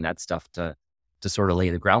really getting that stuff to sort of lay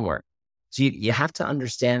the groundwork. So you have to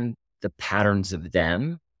understand the patterns of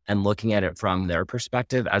them and looking at it from their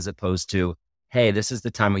perspective, as opposed to, hey, this is the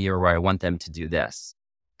time of year where I want them to do this.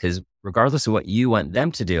 Because regardless of what you want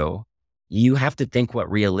them to do, you have to think what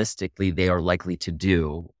realistically they are likely to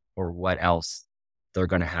do or what else they're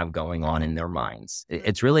going to have going on in their minds.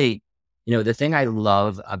 It's really, the thing I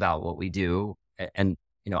love about what we do, and,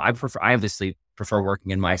 I obviously prefer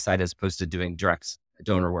working in my side as opposed to doing direct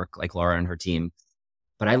donor work like Laura and her team,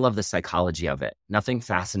 but I love the psychology of it. Nothing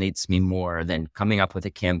fascinates me more than coming up with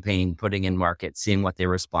a campaign, putting in market, seeing what they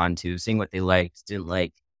respond to, seeing what they liked, didn't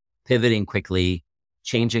like, pivoting quickly,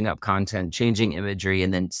 changing up content, changing imagery,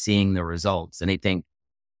 and then seeing the results. And I think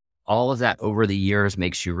all of that over the years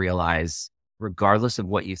makes you realize, regardless of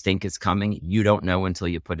what you think is coming, you don't know until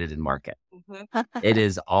you put it in market. It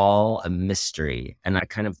is all a mystery. And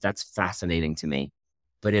that's fascinating to me.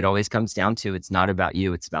 But it always comes down to, it's not about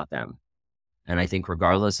you, it's about them. And I think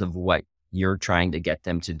regardless of what you're trying to get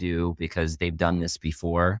them to do, because they've done this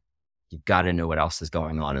before, you've got to know what else is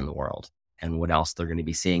going on in the world and what else they're going to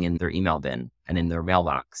be seeing in their email bin and in their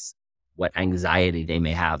mailbox, what anxiety they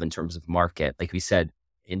may have in terms of market. Like we said,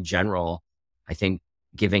 in general, I think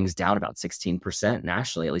giving's down about 16%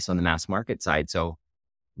 nationally, at least on the mass market side. So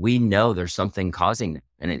we know there's something causing it.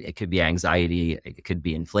 And it could be anxiety, it could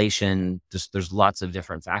be inflation, just there's lots of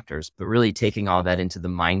different factors, but really taking all that into the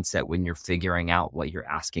mindset when you're figuring out what you're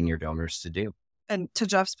asking your donors to do. And to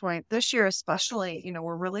Jeff's point, this year especially,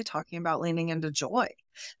 we're really talking about leaning into joy,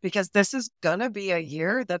 because this is going to be a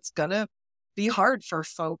year that's going to be hard for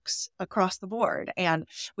folks across the board. And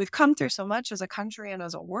we've come through so much as a country and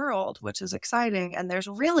as a world, which is exciting. And there's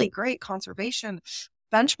really great conservation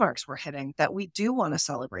benchmarks we're hitting that we do want to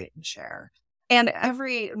celebrate and share. And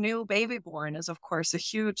every new baby born is, of course, a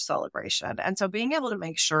huge celebration. And so being able to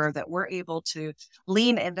make sure that we're able to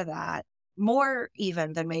lean into that more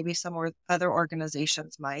even than maybe some other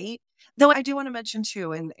organizations might. Though I do want to mention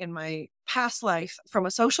too, in my past life from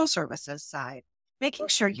a social services side, making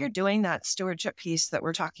sure you're doing that stewardship piece that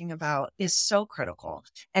we're talking about is so critical,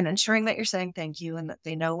 and ensuring that you're saying thank you and that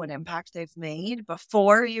they know what impact they've made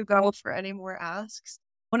before you go for any more asks.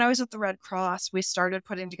 When I was at the Red Cross, we started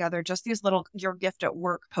putting together just these little your gift at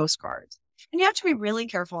work postcards. And you have to be really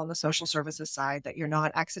careful on the social services side that you're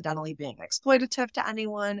not accidentally being exploitative to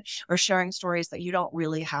anyone or sharing stories that you don't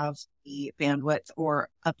really have the bandwidth or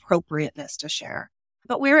appropriateness to share.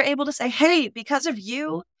 But we were able to say, hey, because of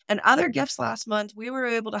you and other gifts last month, we were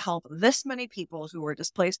able to help this many people who were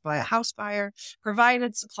displaced by a house fire,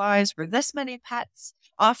 provided supplies for this many pets,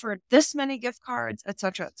 offered this many gift cards, et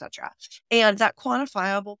cetera, et cetera. And that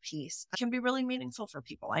quantifiable piece can be really meaningful for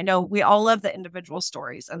people. I know we all love the individual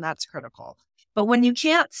stories, and that's critical. But when you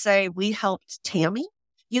can't say we helped Tammy,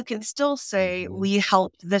 you can still say we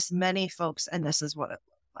helped this many folks, and this is what it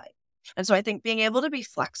looked like. And so I think being able to be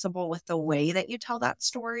flexible with the way that you tell that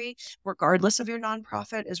story, regardless of your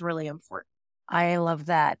nonprofit, is really important. I love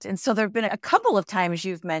that. And so there have been a couple of times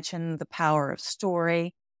you've mentioned the power of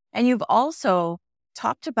story, and you've also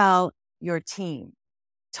talked about your team.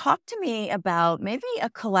 Talk to me about maybe a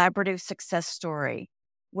collaborative success story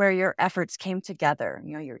where your efforts came together,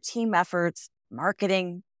 your team efforts,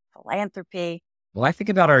 marketing, philanthropy. Well, I think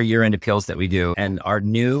about our year-end appeals that we do, and our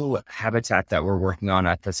new habitat that we're working on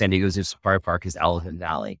at the San Diego Zoo Safari Park is Elephant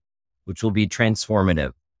Valley, which will be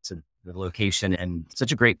transformative to the location and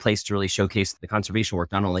such a great place to really showcase the conservation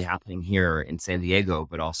work, not only happening here in San Diego,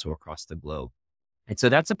 but also across the globe. And so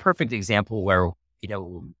that's a perfect example where,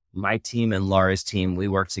 my team and Laura's team, we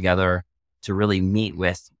work together to really meet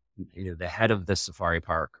with, the head of the safari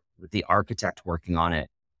park, with the architect working on it,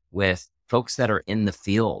 with folks that are in the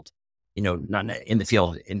field, not in the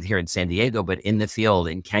field here in San Diego, but in the field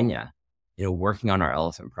in Kenya, working on our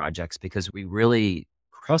elephant projects, because we really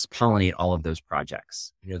cross-pollinate all of those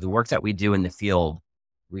projects. The work that we do in the field,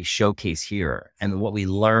 we showcase here. And what we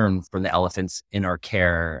learn from the elephants in our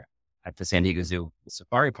care at the San Diego Zoo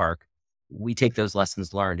Safari Park, we take those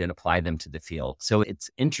lessons learned and apply them to the field. So it's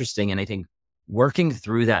interesting. And I think working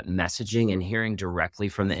through that messaging and hearing directly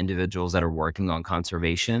from the individuals that are working on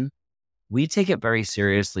conservation, we take it very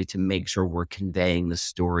seriously to make sure we're conveying the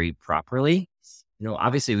story properly.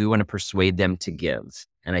 Obviously we want to persuade them to give.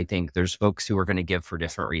 And I think there's folks who are going to give for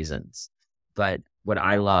different reasons. But what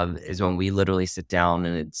I love is when we literally sit down,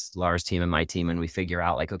 and it's Laura's team and my team, and we figure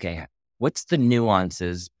out okay, what's the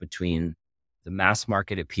nuances between the mass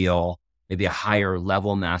market appeal, maybe a higher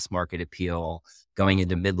level mass market appeal going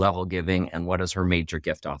into mid-level giving, and what is her major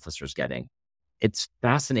gift officers getting? It's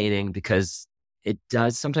fascinating because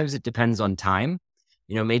sometimes it depends on time.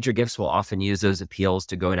 Major gifts will often use those appeals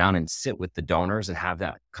to go down and sit with the donors and have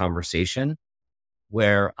that conversation,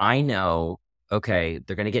 where I know, okay,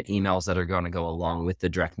 they're going to get emails that are going to go along with the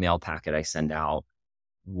direct mail packet I send out.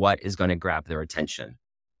 What is going to grab their attention?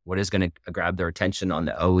 What is going to grab their attention on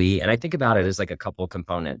the OE? And I think about it as a couple of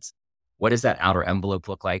components. What does that outer envelope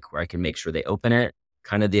look like where I can make sure they open it?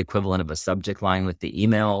 Kind of the equivalent of a subject line with the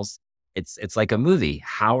emails. It's like a movie.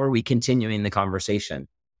 How are we continuing the conversation?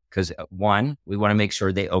 Because one, we want to make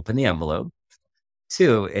sure they open the envelope.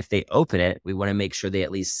 Two, if they open it, we want to make sure they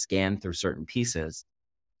at least scan through certain pieces.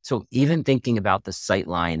 So even thinking about the sight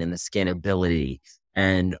line and the scannability,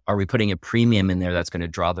 and are we putting a premium in there that's going to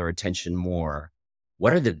draw their attention more?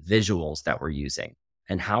 What are the visuals that we're using?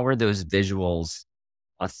 And how are those visuals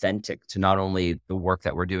authentic to not only the work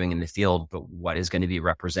that we're doing in the field, but what is going to be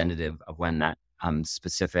representative of when that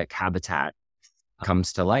specific habitat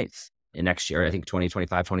comes to life in next year, I think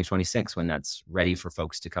 2025, 2026, when that's ready for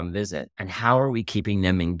folks to come visit. And how are we keeping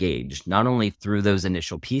them engaged, not only through those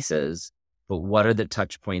initial pieces, but what are the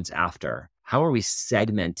touch points after? How are we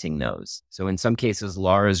segmenting those? So in some cases,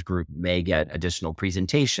 Laura's group may get additional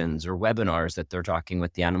presentations or webinars that they're talking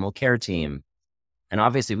with the animal care team. And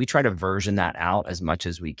obviously we try to version that out as much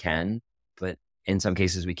as we can, but in some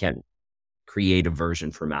cases we can't create a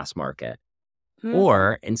version for mass market.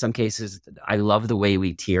 Or in some cases, I love the way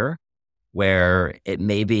we tier, where it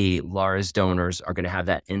may be Laura's donors are going to have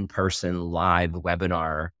that in-person live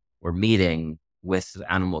webinar or meeting with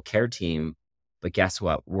the animal care team. But guess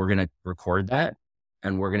what? We're going to record that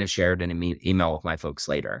and we're going to share it in an email with my folks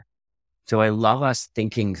later. So I love us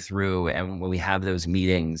thinking through, and when we have those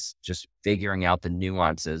meetings, just figuring out the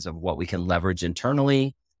nuances of what we can leverage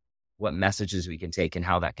internally, what messages we can take, and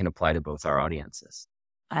how that can apply to both our audiences.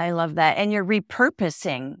 I love that. And you're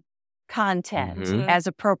repurposing content as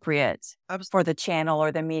appropriate for the channel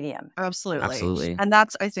or the medium. Absolutely. And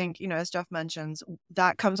that's, I think, as Jeff mentions,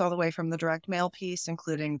 that comes all the way from the direct mail piece,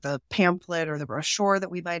 including the pamphlet or the brochure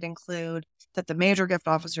that we might include, that the major gift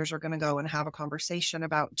officers are going to go and have a conversation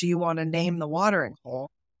about, do you want to name the watering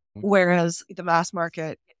hole? Whereas the mass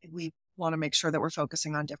market, we want to make sure that we're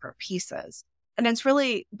focusing on different pieces. And it's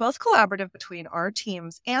really both collaborative between our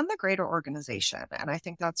teams and the greater organization. And I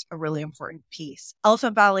think that's a really important piece.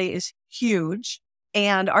 Elephant Valley is huge.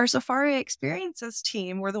 And our Safari Experiences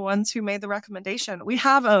team were the ones who made the recommendation. We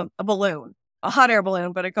have a balloon, a hot air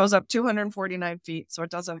balloon, but it goes up 249 feet. So it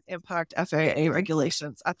doesn't impact FAA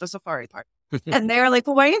regulations at the safari park. And they're like,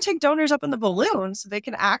 well, why don't you take donors up in the balloon so they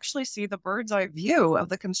can actually see the bird's eye view of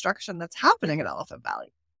the construction that's happening at Elephant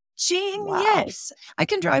Valley? Genius. Wow. I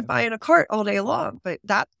can drive by in a cart all day long, but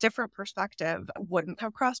that different perspective wouldn't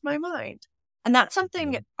have crossed my mind. And that's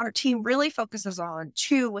something our team really focuses on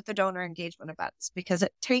too with the donor engagement events, because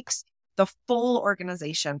it takes the full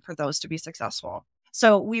organization for those to be successful.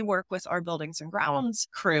 So we work with our buildings and grounds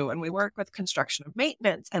crew, and we work with construction of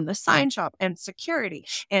maintenance and the sign shop and security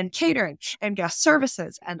and catering and guest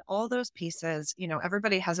services and all those pieces.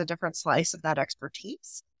 Everybody has a different slice of that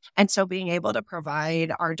expertise. And so being able to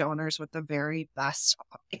provide our donors with the very best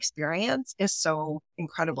experience is so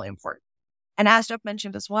incredibly important. And as Jeff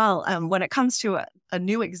mentioned as well, when it comes to a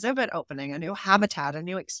new exhibit opening, a new habitat, a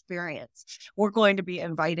new experience, we're going to be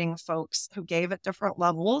inviting folks who gave at different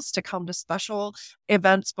levels to come to special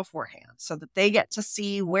events beforehand so that they get to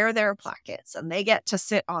see where their plaque is and they get to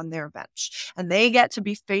sit on their bench and they get to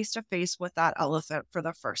be face to face with that elephant for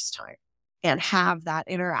the first time and have that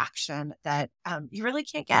interaction that you really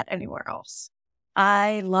can't get anywhere else.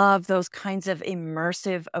 I love those kinds of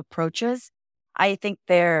immersive approaches. I think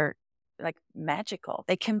they're like magical.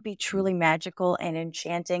 They can be truly magical and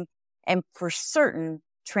enchanting and for certain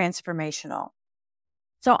transformational.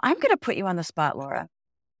 So I'm going to put you on the spot, Laura.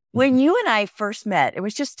 When you and I first met, it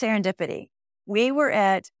was just serendipity. We were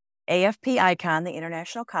at AFP Icon, the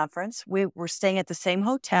international conference. We were staying at the same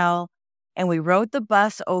hotel and we rode the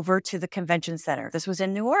bus over to the convention center. This was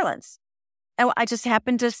in New Orleans. And I just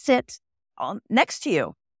happened to sit next to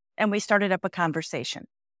you and we started up a conversation.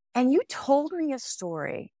 And you told me a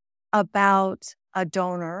story about a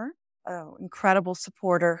donor, an incredible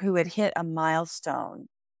supporter who had hit a milestone.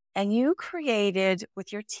 And you created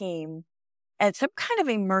with your team at some kind of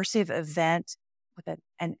immersive event with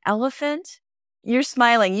an elephant. You're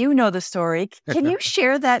smiling. You know the story. Can you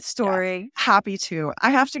share that story? Yeah, happy to.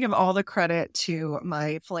 I have to give all the credit to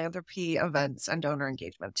my philanthropy events and donor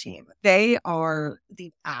engagement team. They are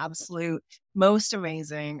the absolute most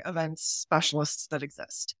amazing events specialists that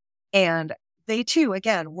exist. And they too,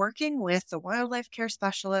 again, working with the wildlife care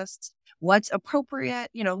specialists, what's appropriate,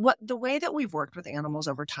 what the way that we've worked with animals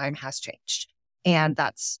over time has changed. And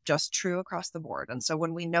that's just true across the board. And so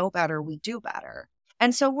when we know better, we do better.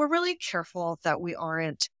 And so we're really careful that we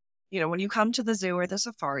aren't, when you come to the zoo or the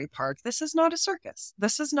safari park, this is not a circus.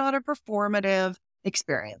 This is not a performative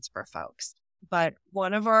experience for folks. But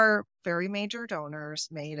one of our very major donors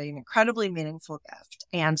made an incredibly meaningful gift.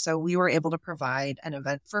 And so we were able to provide an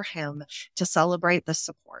event for him to celebrate the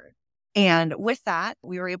support. And with that,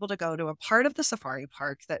 we were able to go to a part of the safari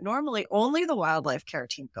park that normally only the wildlife care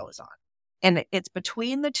team goes on. And it's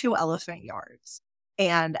between the two elephant yards.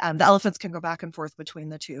 And the elephants can go back and forth between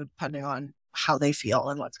the two, depending on how they feel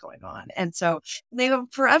and what's going on. And so they were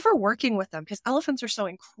forever working with them because elephants are so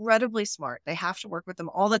incredibly smart. They have to work with them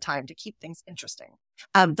all the time to keep things interesting.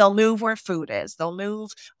 They'll move where food is. They'll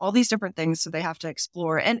move all these different things. So they have to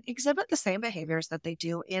explore and exhibit the same behaviors that they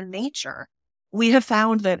do in nature. We have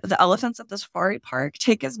found that the elephants at the safari park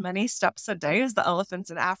take as many steps a day as the elephants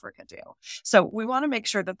in Africa do. So we want to make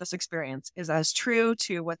sure that this experience is as true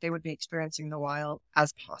to what they would be experiencing in the wild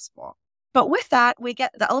as possible. But with that,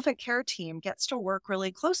 the elephant care team gets to work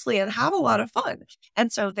really closely and have a lot of fun. And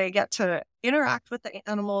so they get to interact with the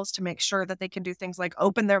animals to make sure that they can do things like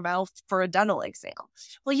open their mouth for a dental exam.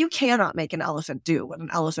 Well, you cannot make an elephant do what an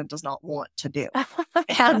elephant does not want to do.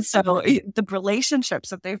 And so the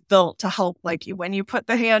relationships that they've built to help, like when you put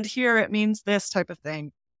the hand here, it means this type of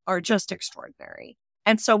thing, are just extraordinary.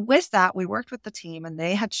 And so with that, we worked with the team and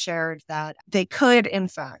they had shared that they could, in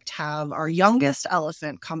fact, have our youngest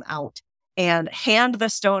elephant come out and hand the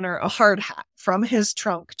stoner a hard hat from his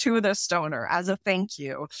trunk to the stoner as a thank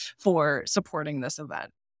you for supporting this event.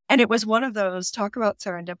 And it was one of those, talk about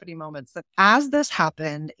serendipity moments, that as this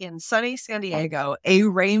happened in sunny San Diego, a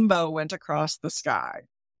rainbow went across the sky.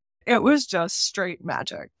 It was just straight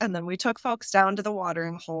magic. And then we took folks down to the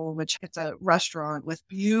watering hole, which it's a restaurant with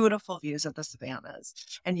beautiful views of the savannas.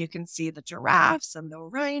 And you can see the giraffes and the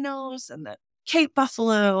rhinos and the Cape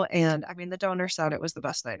buffalo. And I mean, the donor said it was the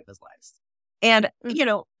best night of his life. And,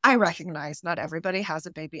 I recognize not everybody has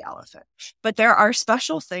a baby elephant, but there are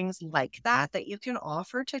special things like that you can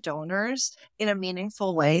offer to donors in a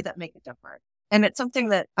meaningful way that make a difference. And it's something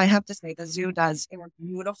that I have to say the zoo does in a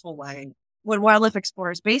beautiful way. When Wildlife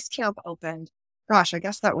Explorers Base Camp opened, gosh, I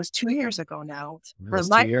guess that was 2 years ago now. It was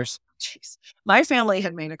 2 years. Jeez. My family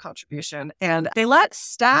had made a contribution and they let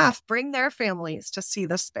staff bring their families to see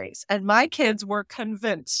the space. And my kids were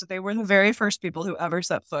convinced they were the very first people who ever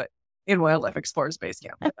set foot in Wildlife Explorers Base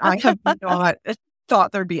Camp. I have not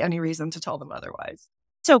thought there'd be any reason to tell them otherwise.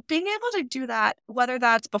 So being able to do that, whether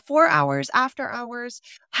that's before hours, after hours,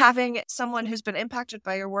 having someone who's been impacted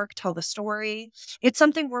by your work tell the story, it's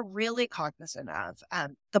something we're really cognizant of.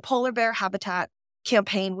 The polar bear habitat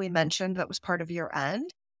campaign we mentioned that was part of year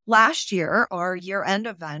end. Last year, our year end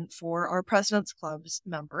event for our President's Club's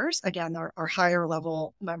members, again, our higher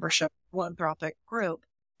level membership philanthropic group,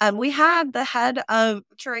 we had the head of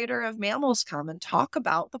curator of mammals come and talk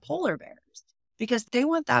about the polar bears because they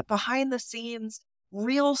want that behind the scenes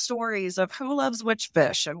real stories of who loves which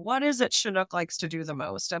fish and what is it Chinook likes to do the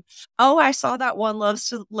most. And, I saw that one loves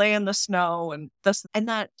to lay in the snow and this and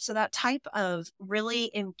that. So that type of really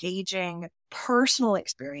engaging personal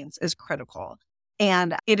experience is critical.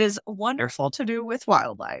 And it is wonderful to do with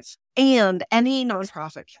wildlife. And any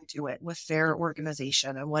nonprofit can do it with their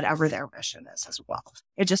organization and whatever their mission is as well.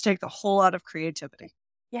 It just takes a whole lot of creativity.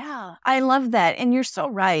 Yeah, I love that. And you're so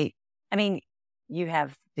right. I mean, you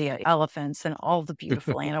have the elephants and all the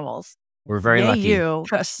beautiful animals. We're very lucky. You,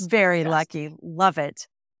 very lucky. Love it.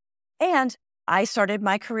 And I started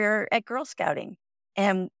my career at Girl Scouting.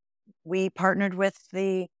 And we partnered with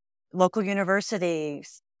the local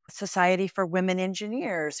universities, Society for Women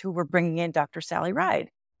Engineers, who were bringing in Dr. Sally Ride,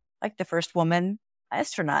 like the first woman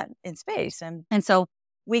astronaut in space. And so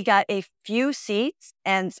we got a few seats,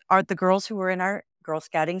 and the girls who were in our Girl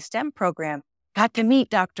Scouting STEM program got to meet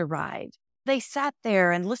Dr. Ride. They sat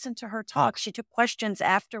there and listened to her talk. She took questions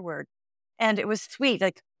afterward. And it was sweet.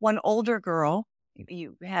 Like one older girl,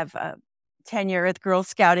 you have tenure at Girl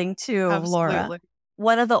Scouting too, Absolutely. Laura.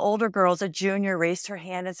 One of the older girls, a junior, raised her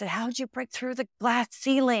hand and said, "How'd you break through the glass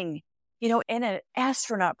ceiling, in an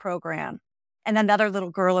astronaut program?" And another little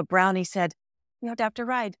girl, a brownie, said, "Dr.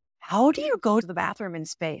 Ride, how do you go to the bathroom in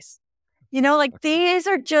space?" These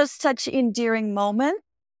are just such endearing moments.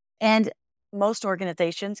 And most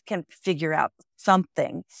organizations can figure out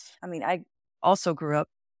something. I mean, I also grew up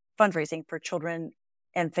fundraising for children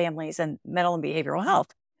and families and mental and behavioral health.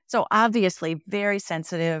 So obviously very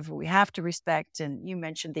sensitive. We have to respect. And you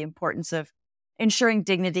mentioned the importance of ensuring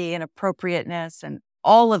dignity and appropriateness and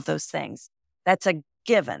all of those things. That's a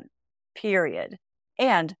given, period.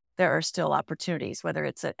 And there are still opportunities, whether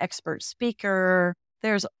it's an expert speaker,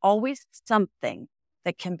 there's always something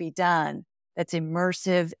that can be done that's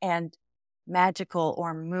immersive and magical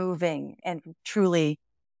or moving and truly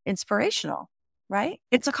inspirational, right?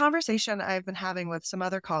 It's a conversation I've been having with some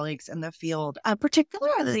other colleagues in the field,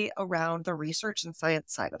 particularly around the research and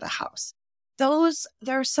science side of the house. There's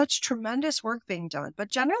such tremendous work being done, but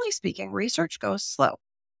generally speaking, research goes slow.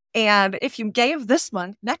 And if you gave this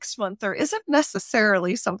month, next month, there isn't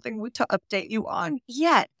necessarily something to update you on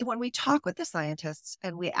yet. When we talk with the scientists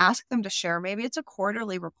and we ask them to share, maybe it's a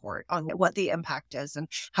quarterly report on what the impact is and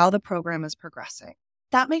how the program is progressing.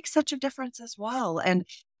 That makes such a difference as well. And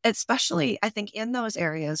especially, I think in those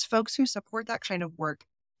areas, folks who support that kind of work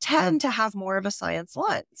tend to have more of a science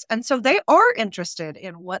lens. And so they are interested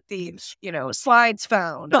in what the, slides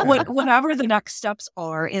found, but whatever the next steps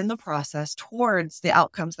are in the process towards the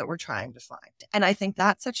outcomes that we're trying to find. And I think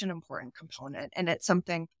that's such an important component. And it's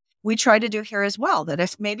something we try to do here as well, that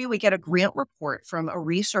if maybe we get a grant report from a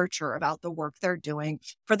researcher about the work they're doing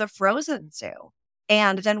for the frozen zoo,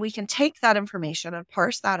 and then we can take that information and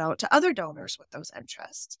parse that out to other donors with those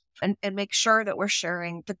interests and make sure that we're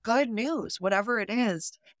sharing the good news, whatever it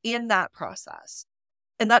is, in that process.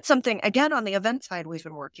 And that's something, again, on the event side, we've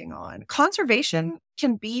been working on. Conservation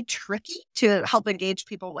can be tricky to help engage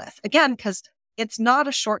people with, again, because it's not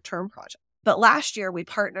a short-term project. But last year, we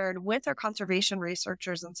partnered with our conservation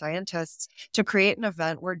researchers and scientists to create an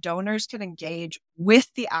event where donors can engage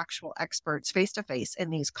with the actual experts face-to-face in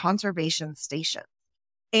these conservation stations.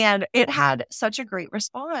 And it had such a great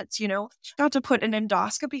response, got to put an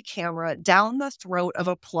endoscopy camera down the throat of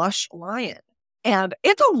a plush lion. And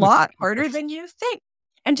it's a lot harder than you think.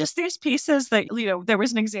 And just these pieces that, there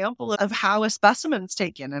was an example of how a specimen's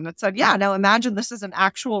taken. And it said, now imagine this is an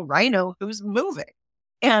actual rhino who's moving.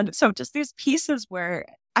 And so just these pieces where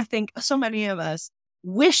I think so many of us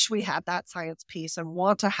wish we had that science piece and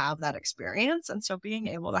want to have that experience. And so being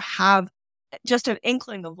able to have just an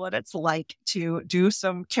inkling of what it's like to do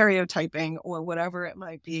some karyotyping or whatever it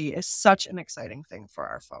might be is such an exciting thing for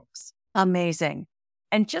our folks. Amazing.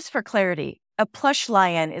 And just for clarity, a plush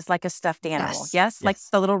lion is like a stuffed animal, yes? Like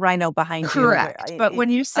the little rhino behind you. Correct. But when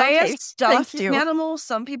you say a stuffed animal,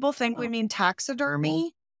 some people think we mean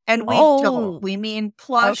taxidermy, and we don't. We mean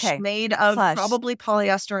plush made of probably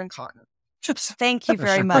polyester and cotton. Thank you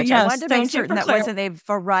very much. I wanted to make certain that wasn't a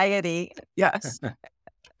variety. Yes.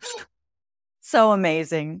 So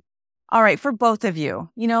amazing. All right, for both of you,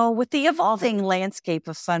 with the evolving landscape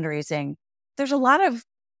of fundraising, there's a lot of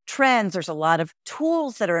trends, there's a lot of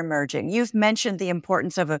tools that are emerging. You've mentioned the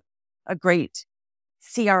importance of a great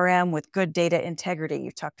CRM with good data integrity.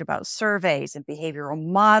 You've talked about surveys and behavioral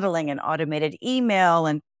modeling and automated email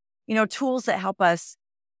and, tools that help us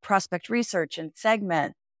prospect research and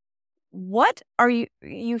segment. What are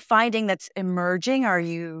you finding that's emerging? Are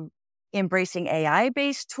you embracing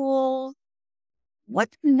AI-based tools?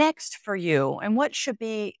 What's next for you, and what should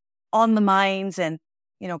be on the minds and,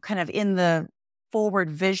 kind of in the forward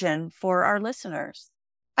vision for our listeners?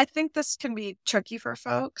 I think this can be tricky for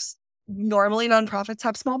folks. Normally, nonprofits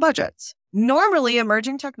have small budgets. Normally,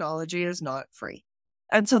 emerging technology is not free.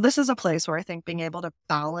 And so this is a place where I think being able to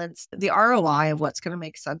balance the ROI of what's going to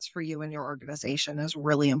make sense for you and your organization is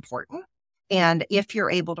really important. And if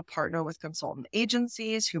you're able to partner with consultant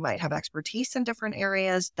agencies who might have expertise in different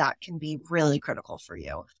areas, that can be really critical for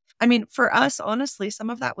you. I mean, for us, honestly, some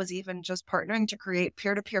of that was even just partnering to create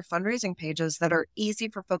peer-to-peer fundraising pages that are easy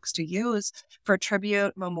for folks to use for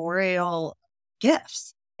tribute, memorial,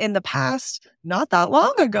 gifts. In the past, not that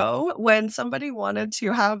long ago, when somebody wanted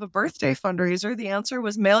to have a birthday fundraiser, the answer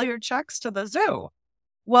was mail your checks to the zoo.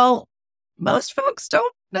 Well, most folks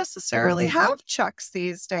don't necessarily have checks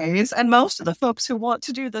these days. And most of the folks who want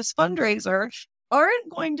to do this fundraiser aren't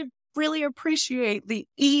going to really appreciate the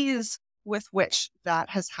ease with which that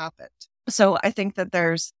has happened. So I think that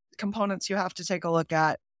there's components you have to take a look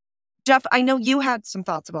at. Jeff, I know you had some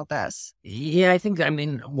thoughts about this. Yeah,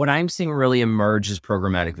 what I'm seeing really emerge is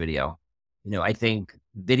programmatic video. I think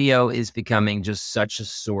video is becoming just such a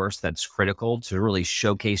source that's critical to really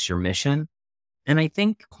showcase your mission. And I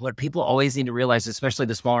think what people always need to realize, especially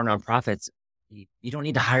the smaller nonprofits, you don't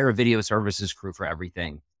need to hire a video services crew for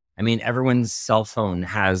everything. I mean, everyone's cell phone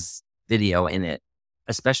has video in it,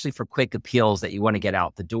 especially for quick appeals that you want to get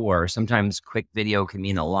out the door. Sometimes quick video can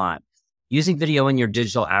mean a lot. Using video in your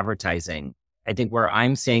digital advertising, I think where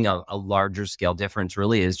I'm seeing a larger scale difference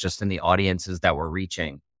really is just in the audiences that we're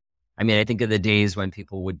reaching. I mean, I think of the days when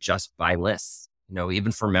people would just buy lists,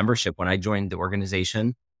 even for membership. When I joined the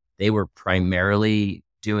organization, they were primarily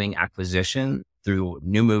doing acquisition through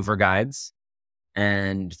new mover guides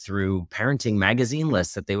and through parenting magazine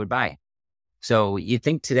lists that they would buy. So you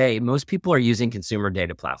think today, most people are using consumer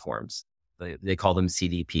data platforms. They call them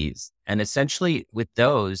CDPs. And essentially with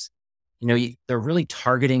those, they're really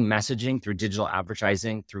targeting messaging through digital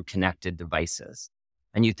advertising through connected devices.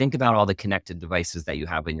 And you think about all the connected devices that you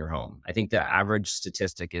have in your home. I think the average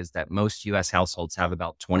statistic is that most US households have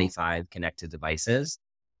about 25 connected devices.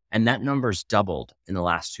 And that number's doubled in the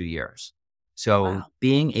last 2 years. So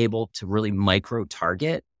being able to really micro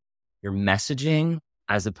target your messaging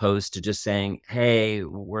as opposed to just saying, hey,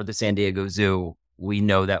 we're the San Diego Zoo. We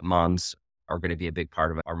know that moms are going to be a big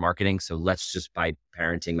part of our marketing. So let's just buy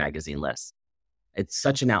parenting magazine lists. It's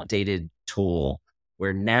such an outdated tool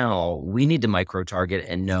where now we need to micro target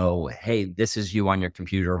and know, hey, this is you on your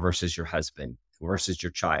computer versus your husband versus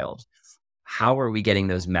your child. How are we getting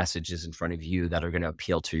those messages in front of you that are going to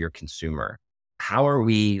appeal to your consumer? How are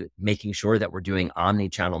we making sure that we're doing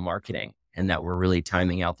omni-channel marketing and that we're really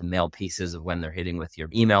timing out the mail pieces of when they're hitting with your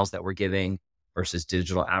emails that we're giving versus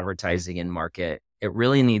digital advertising in market? It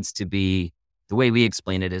really needs to be, the way we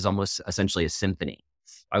explain it is almost essentially a symphony.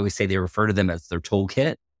 I always say they refer to them as their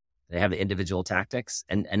toolkit. They have the individual tactics,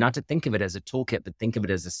 and not to think of it as a toolkit, but think of it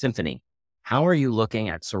as a symphony. How are you looking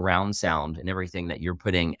at surround sound and everything that you're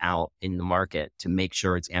putting out in the market to make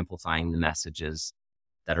sure it's amplifying the messages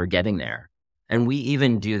that are getting there? And we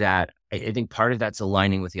even do that. I think part of that's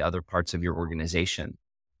aligning with the other parts of your organization.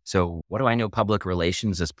 So what do I know public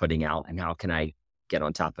relations is putting out, and how can I get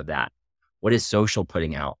on top of that? What is social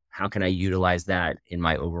putting out? How can I utilize that in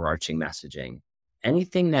my overarching messaging?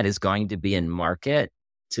 Anything that is going to be in market,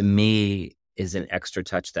 to me, is an extra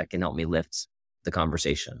touch that can help me lift the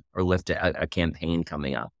conversation or lift a campaign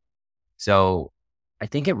coming up. So I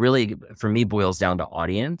think it really, for me, boils down to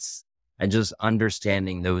audience and just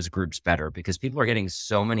understanding those groups better, because people are getting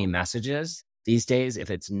so many messages these days. If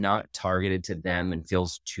it's not targeted to them and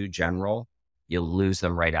feels too general, you'll lose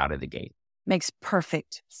them right out of the gate. Makes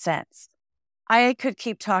perfect sense. I could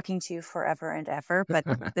keep talking to you forever and ever, but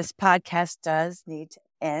this podcast does need to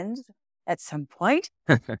end at some point.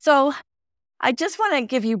 So I just want to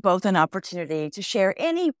give you both an opportunity to share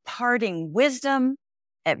any parting wisdom,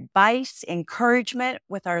 advice, encouragement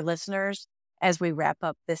with our listeners as we wrap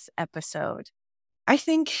up this episode. I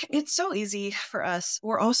think it's so easy for us.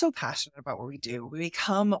 We're all so passionate about what we do. We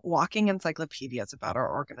become walking encyclopedias about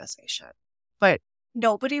our organization. But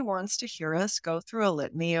nobody wants to hear us go through a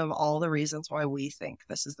litany of all the reasons why we think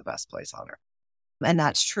this is the best place on earth. And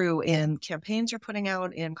that's true in campaigns you're putting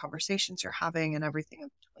out, in conversations you're having, and everything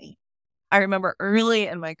in between. I remember early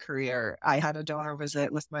in my career, I had a donor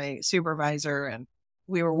visit with my supervisor, and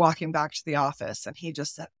we were walking back to the office, and he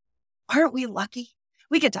just said, "Aren't we lucky?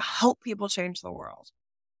 We get to help people change the world."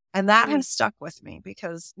 And that has stuck with me,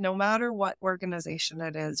 because no matter what organization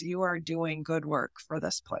it is, you are doing good work for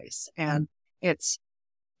this place. And it's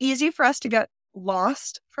easy for us to get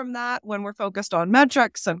lost from that when we're focused on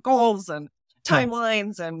metrics and goals and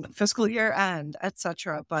timelines and fiscal year end,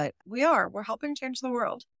 etc. But we're helping change the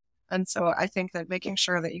world. And so I think that making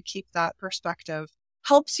sure that you keep that perspective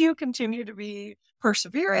helps you continue to be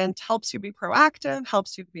perseverant, helps you be proactive,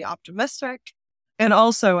 helps you to be optimistic. And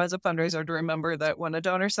also, as a fundraiser, to remember that when a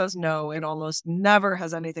donor says no, it almost never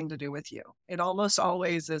has anything to do with you. It almost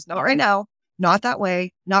always is, not right now, not that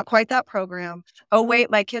way, not quite that program. Oh,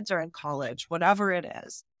 wait, my kids are in college, whatever it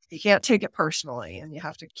is. You can't take it personally, and you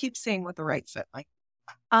have to keep seeing what the right fit might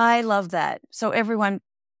be. I love that. So everyone,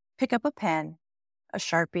 pick up a pen, a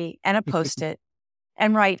Sharpie, and a Post-it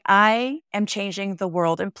and write, "I am changing the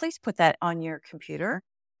world." And please put that on your computer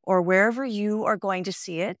or wherever you are going to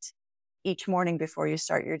see it each morning before you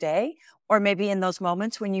start your day, or maybe in those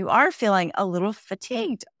moments when you are feeling a little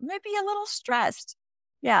fatigued, maybe a little stressed.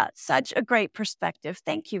 Yeah, such a great perspective.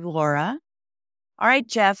 Thank you, Laura. All right,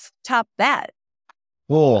 Jeff, top that.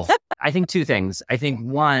 Cool. I think two things. I think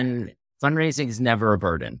one, fundraising is never a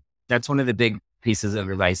burden. That's one of the big pieces of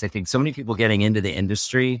advice. I think so many people getting into the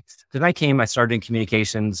industry, because I started in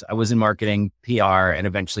communications, I was in marketing, PR, and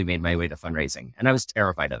eventually made my way to fundraising. And I was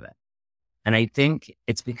terrified of it. And I think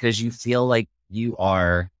it's because you feel like you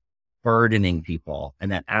are burdening people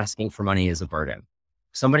and that asking for money is a burden.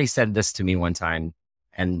 Somebody said this to me one time,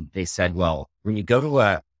 and they said, well, when you go to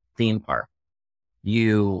a theme park,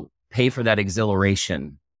 you pay for that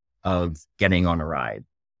exhilaration of getting on a ride.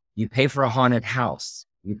 You pay for a haunted house.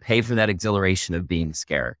 You pay for that exhilaration of being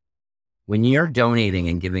scared. When you're donating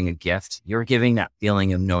and giving a gift, you're giving that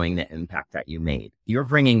feeling of knowing the impact that you made. You're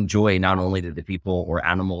bringing joy not only to the people or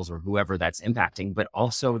animals or whoever that's impacting, but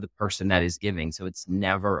also the person that is giving. So it's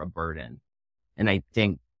never a burden. And I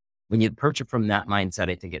think when you approach it from that mindset,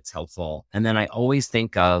 I think it's helpful. And then I always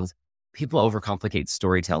think of people overcomplicate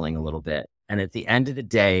storytelling a little bit. And at the end of the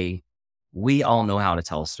day, we all know how to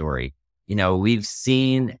tell a story. You know, we've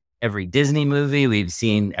seen every Disney movie, we've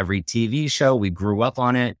seen every TV show, we grew up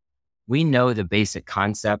on it. We know the basic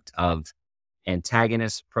concept of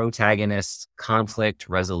antagonist, protagonist, conflict,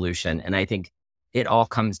 resolution. And I think it all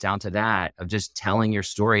comes down to that, of just telling your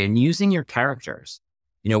story and using your characters.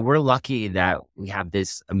 You know, we're lucky that we have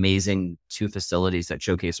this amazing 2 facilities that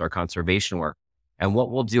showcase our conservation work. And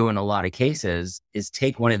what we'll do in a lot of cases is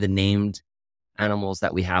take one of the named animals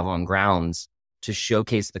that we have on grounds to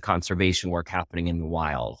showcase the conservation work happening in the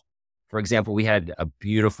wild. For example, we had a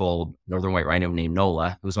beautiful northern white rhino named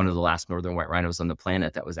Nola, who was one of the last northern white rhinos on the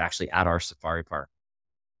planet, that was actually at our safari park.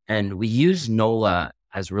 And we used NOLA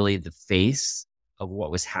as really the face of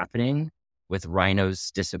what was happening with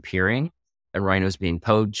rhinos disappearing and rhinos being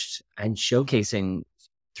poached, and showcasing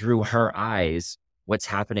through her eyes what's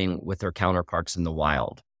happening with her counterparts in the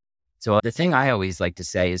wild. So the thing I always like to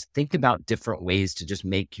say is think about different ways to just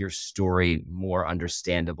make your story more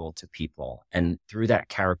understandable to people. And through that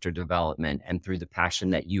character development and through the passion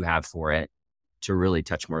that you have for it, to really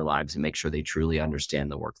touch more lives and make sure they truly understand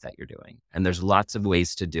the work that you're doing. And there's lots of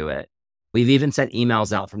ways to do it. We've even sent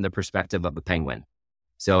emails out from the perspective of a penguin.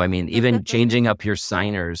 So, I mean, even changing up your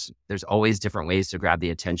signers, there's always different ways to grab the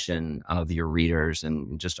attention of your readers,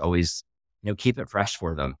 and just always, keep it fresh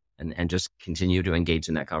for them, and just continue to engage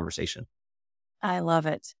in that conversation. I love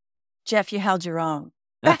it. Jeff, you held your own.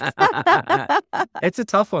 It's a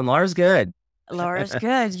tough one. Laura's good. Laura's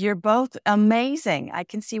good. You're both amazing. I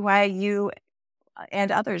can see why you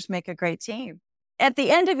and others make a great team. At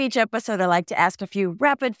the end of each episode, I like to ask a few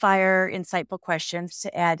rapid fire, insightful questions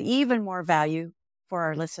to add even more value for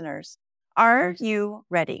our listeners. Are you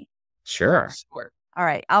ready? Sure. All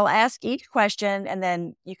right. I'll ask each question and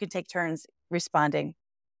then you can take turns responding.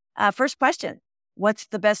 First question. What's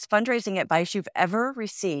the best fundraising advice you've ever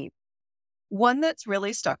received? One that's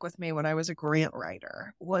really stuck with me when I was a grant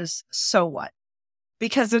writer was, so what?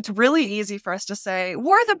 Because it's really easy for us to say,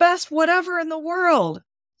 we're the best whatever in the world.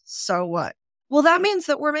 So what? Well, that means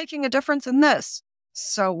that we're making a difference in this.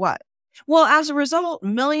 So what? Well, as a result,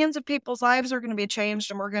 millions of people's lives are going to be changed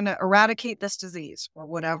and we're going to eradicate this disease or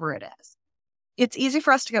whatever it is. It's easy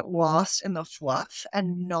for us to get lost in the fluff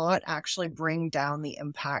and not actually bring down the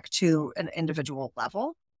impact to an individual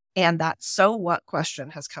level. And that so what question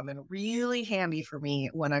has come in really handy for me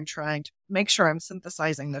when I'm trying to make sure I'm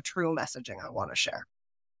synthesizing the true messaging I want to share.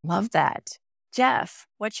 Love that. Jeff,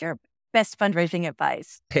 what's your best fundraising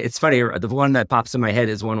advice? It's funny. The one that pops in my head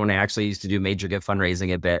is one when I actually used to do major gift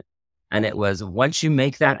fundraising a bit. And it was, once you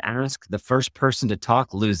make that ask, the first person to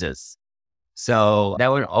talk loses. So that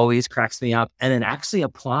one always cracks me up. And it actually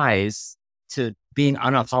applies to being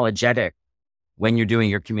unapologetic when you're doing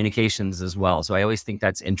your communications as well. So I always think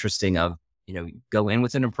that's interesting of, go in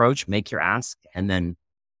with an approach, make your ask, and then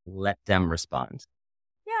let them respond.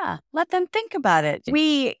 Yeah, let them think about it.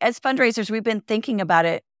 We, as fundraisers, we've been thinking about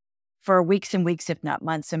it for weeks and weeks, if not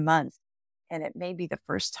months and months. And it may be the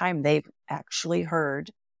first time they've actually heard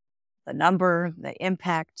the number, the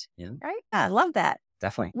impact. Yeah. Right? I love that.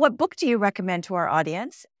 Definitely. What book do you recommend to our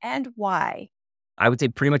audience and why? I would say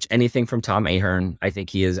pretty much anything from Tom Ahern. I think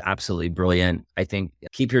he is absolutely brilliant. I think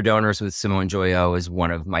Keep Your Donors with Simone Joyo is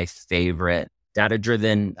one of my favorite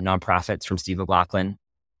data-driven nonprofits from Steve McLaughlin.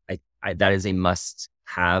 That is a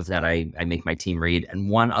must-have that I make my team read. And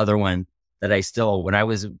one other one that I still, when I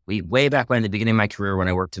was way back when, in the beginning of my career, when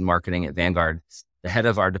I worked in marketing at Vanguard, the head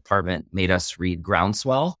of our department made us read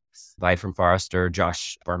Groundswell by From Forrester,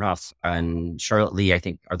 Josh Barnoff, and Charlotte Lee, I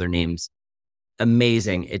think are their names.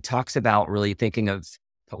 Amazing. It talks about really thinking of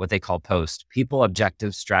what they call POST, people,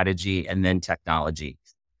 objective, strategy, and then technology.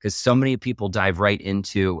 Because so many people dive right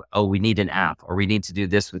into, we need an app or we need to do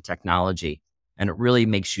this with technology. And it really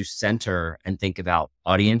makes you center and think about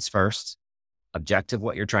audience first, objective,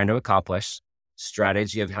 what you're trying to accomplish,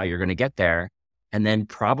 strategy of how you're going to get there. And then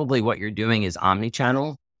probably what you're doing is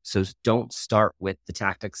omni-channel. So don't start with the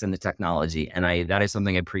tactics and the technology. And that is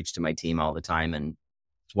something I preach to my team all the time. And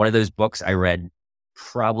it's one of those books I read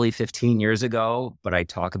probably 15 years ago, but I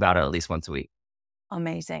talk about it at least once a week.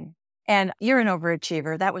 Amazing. And you're an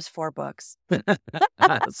overachiever. That was 4 books.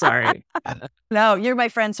 Sorry. No, you're my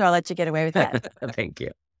friend, so I'll let you get away with that. Thank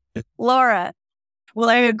you. Laura. Well,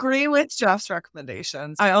 I agree with Jeff's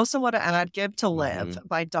recommendations. I also want to add Give to Live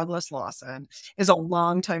by Douglas Lawson is a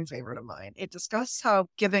longtime favorite of mine. It discusses how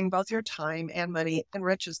giving both your time and money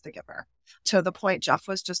enriches the giver. To the point Jeff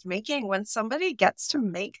was just making, when somebody gets to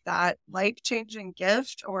make that life-changing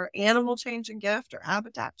gift or animal-changing gift or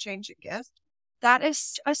habitat-changing gift, that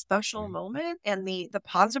is a special moment, and the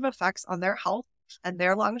positive effects on their health and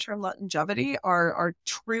their long-term longevity are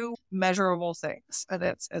true measurable things. And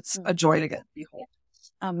it's a joy to behold.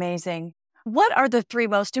 Amazing. What are the 3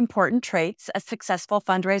 most important traits a successful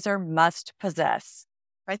fundraiser must possess?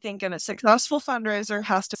 I think a successful fundraiser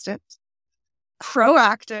has to stay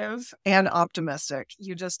proactive and optimistic.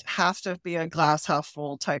 You just have to be a glass half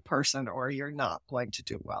full type person or you're not going to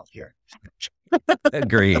do well here.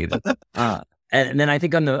 Agreed. And then I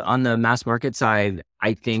think on the mass market side,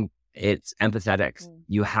 I think it's empathetic.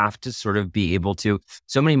 You have to sort of be able to,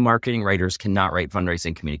 so many marketing writers cannot write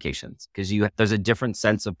fundraising communications because there's a different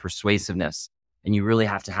sense of persuasiveness and you really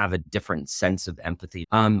have to have a different sense of empathy.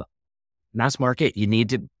 mass market, you need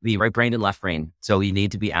to be right brain and left brain. So you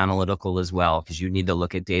need to be analytical as well, because you need to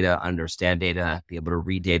look at data, understand data, be able to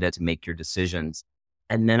read data to make your decisions.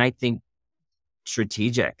 And then I think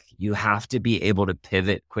strategic, you have to be able to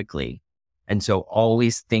pivot quickly. And so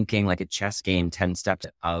always thinking like a chess game, 10 steps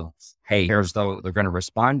of, hey, here's though they're going to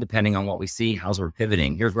respond depending on what we see. How's we're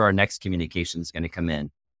pivoting? Here's where our next communication is going to come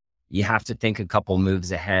in. You have to think a couple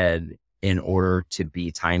moves ahead in order to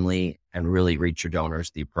be timely and really reach your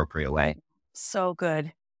donors the appropriate way. So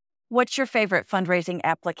good. What's your favorite fundraising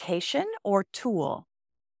application or tool?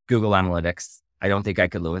 Google Analytics. I don't think I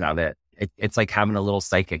could live without it. It's like having a little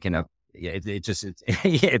psychic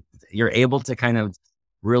you're able to kind of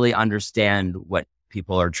really understand what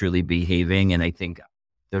people are truly behaving. And I think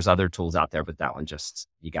there's other tools out there, but that one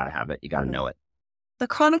you got to have it. You got to know it. The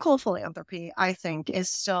Chronicle of Philanthropy, I think, is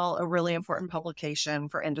still a really important publication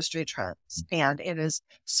for industry trends. And it is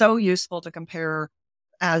so useful to compare,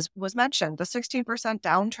 as was mentioned, the 16%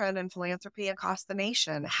 downtrend in philanthropy across the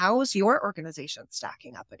nation. How is your organization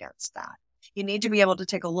stacking up against that? You need to be able to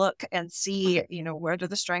take a look and see, where are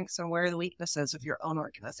the strengths and where are the weaknesses of your own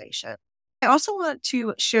organization. I also want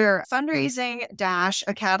to share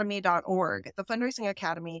fundraising-academy.org. The Fundraising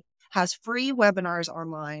Academy has free webinars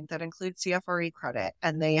online that include CFRE credit,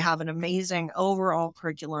 and they have an amazing overall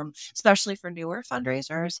curriculum, especially for newer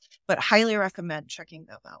fundraisers, but highly recommend checking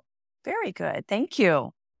them out. Very good. Thank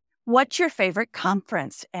you. What's your favorite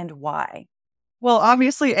conference and why? Well,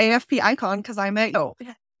 obviously AFP Icon, because I'm a...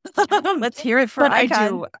 Let's hear it for Icon. I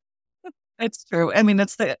do. It's true. I mean,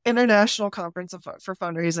 it's the international conference for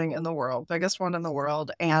fundraising in the world, biggest one in the world.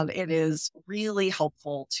 And it is really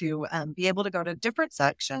helpful to be able to go to different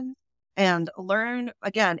sections and learn,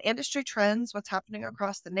 again, industry trends, what's happening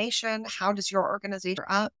across the nation, how does your organization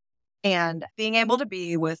up? And being able to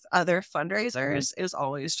be with other fundraisers is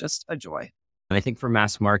always just a joy. And I think for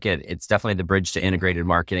mass market, it's definitely the bridge to integrated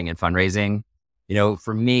marketing and fundraising.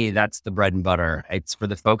 For me, that's the bread and butter. It's for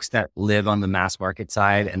the folks that live on the mass market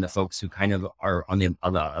side and the folks who kind of are on the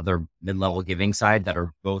other mid-level giving side that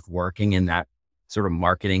are both working in that sort of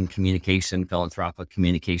marketing, communication, philanthropic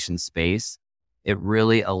communication space. It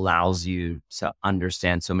really allows you to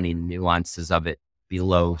understand so many nuances of it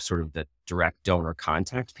below sort of the direct donor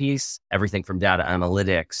contact piece, everything from data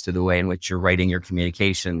analytics to the way in which you're writing your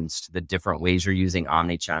communications to the different ways you're using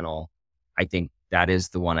omnichannel. I think that is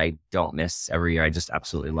the one I don't miss every year. I just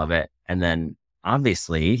absolutely love it. And then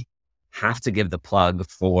obviously have to give the plug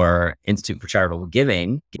for Institute for Charitable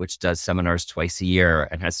Giving, which does seminars twice a year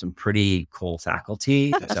and has some pretty cool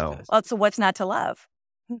faculty. So, so what's not to love?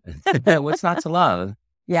 What's not to love?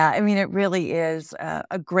 Yeah, I mean, it really is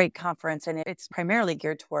a great conference, and it's primarily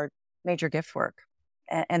geared toward major gift work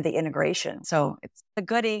and the integration. So it's a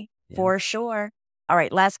goodie for sure. All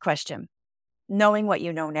right, last question. Knowing what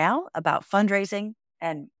you know now about fundraising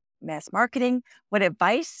and mass marketing, what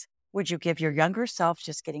advice would you give your younger self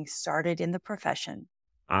just getting started in the profession?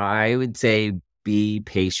 I would say be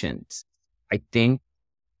patient. I think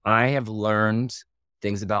I have learned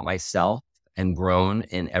things about myself and grown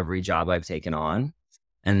in every job I've taken on,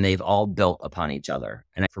 and they've all built upon each other.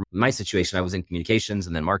 And for my situation, I was in communications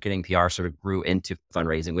and then marketing, PR sort of grew into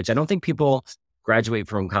fundraising, which I don't think people graduate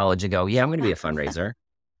from college and go, yeah, I'm going to be a fundraiser.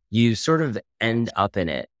 You sort of end up in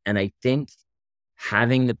it. And I think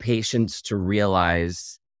having the patience to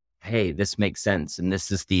realize, hey, this makes sense. And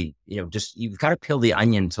this is you've got to peel the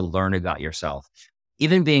onion to learn about yourself.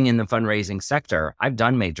 Even being in the fundraising sector, I've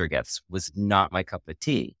done major gifts, was not my cup of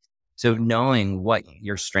tea. So knowing what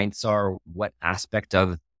your strengths are, what aspect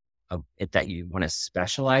of it that you want to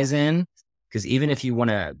specialize in, because even if you want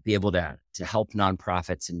to be able to help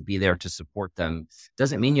nonprofits and be there to support them,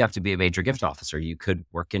 doesn't mean you have to be a major gift officer. You could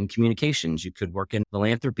work in communications, you could work in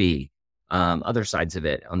philanthropy, other sides of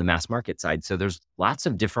it on the mass market side. So there's lots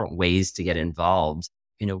of different ways to get involved,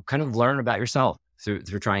 kind of learn about yourself through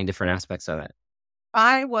trying different aspects of it.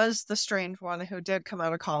 I was the strange one who did come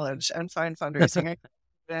out of college and find fundraising.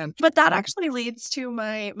 But that actually leads to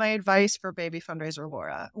my advice for baby fundraiser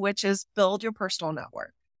Laura, which is build your personal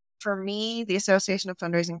network. For me, the Association of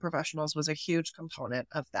Fundraising Professionals was a huge component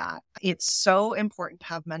of that. It's so important to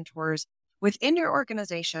have mentors within your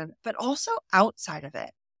organization, but also outside of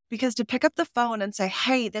it. Because to pick up the phone and say,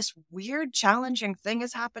 hey, this weird, challenging thing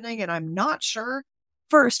is happening and I'm not sure.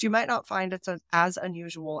 First, you might not find it as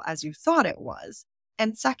unusual as you thought it was.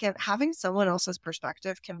 And second, having someone else's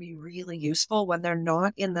perspective can be really useful when they're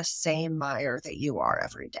not in the same mire that you are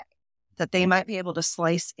every day. That they might be able to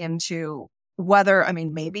slice into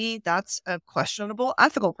maybe that's a questionable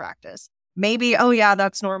ethical practice. Maybe, oh yeah,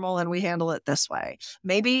 that's normal and we handle it this way.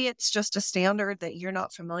 Maybe it's just a standard that you're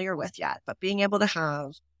not familiar with yet, but being able to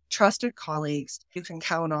have trusted colleagues you can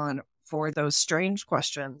count on for those strange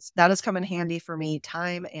questions. That has come in handy for me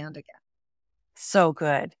time and again. So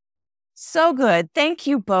good. So good. Thank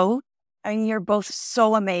you both. I mean, you're both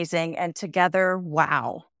so amazing. And together,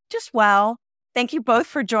 wow. Just wow. Thank you both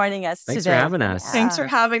for joining us Thanks today. for having us. Thanks for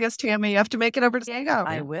having us, Tammy. You have to make it over to Diego.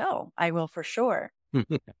 I will for sure.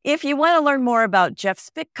 If you want to learn more about Jeff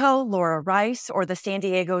Spitko, Laura Rice, or the San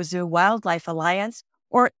Diego Zoo Wildlife Alliance,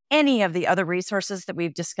 or any of the other resources that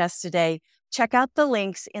we've discussed today, check out the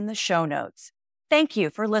links in the show notes. Thank you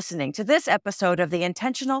for listening to this episode of the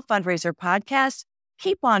Intentional Fundraiser Podcast.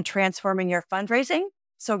 Keep on transforming your fundraising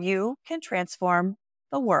so you can transform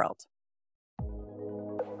the world.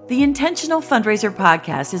 The Intentional Fundraiser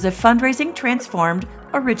Podcast is a Fundraising Transformed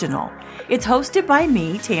original. It's hosted by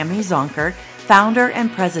me, Tammy Zonker, founder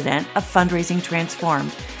and president of Fundraising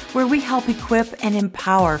Transformed, where we help equip and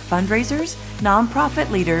empower fundraisers,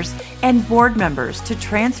 nonprofit leaders, and board members to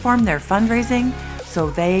transform their fundraising so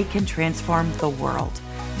they can transform the world.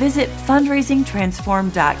 Visit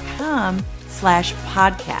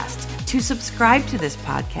fundraisingtransform.com/podcast to subscribe to this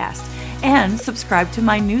podcast and subscribe to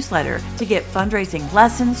my newsletter to get fundraising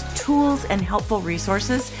lessons, tools, and helpful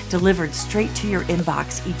resources delivered straight to your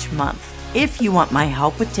inbox each month. If you want my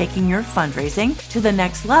help with taking your fundraising to the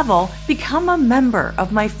next level, become a member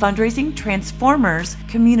of my Fundraising Transformers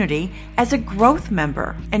community as a growth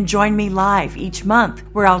member and join me live each month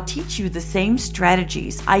where I'll teach you the same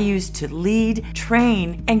strategies I use to lead,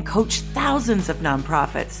 train, and coach thousands of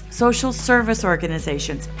nonprofits, social service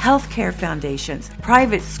organizations, healthcare foundations,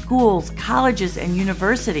 private schools, colleges, and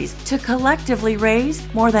universities to collectively raise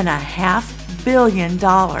more than $500 million,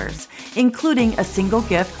 including a single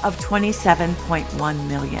gift of $27.1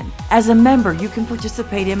 million. As a member, you can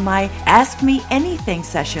participate in my Ask Me Anything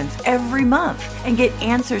sessions every month and get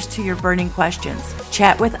answers to your burning questions.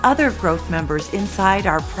 Chat with other growth members inside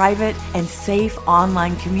our private and safe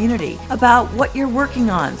online community about what you're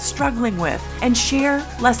working on, struggling with, and share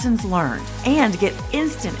lessons learned. And get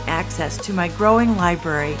instant access to my growing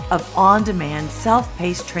library of on-demand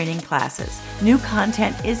self-paced training classes. New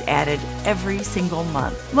content is added every single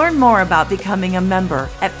month. Learn more about becoming a member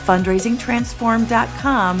at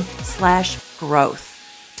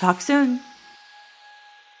fundraisingtransform.com/growth. Talk soon.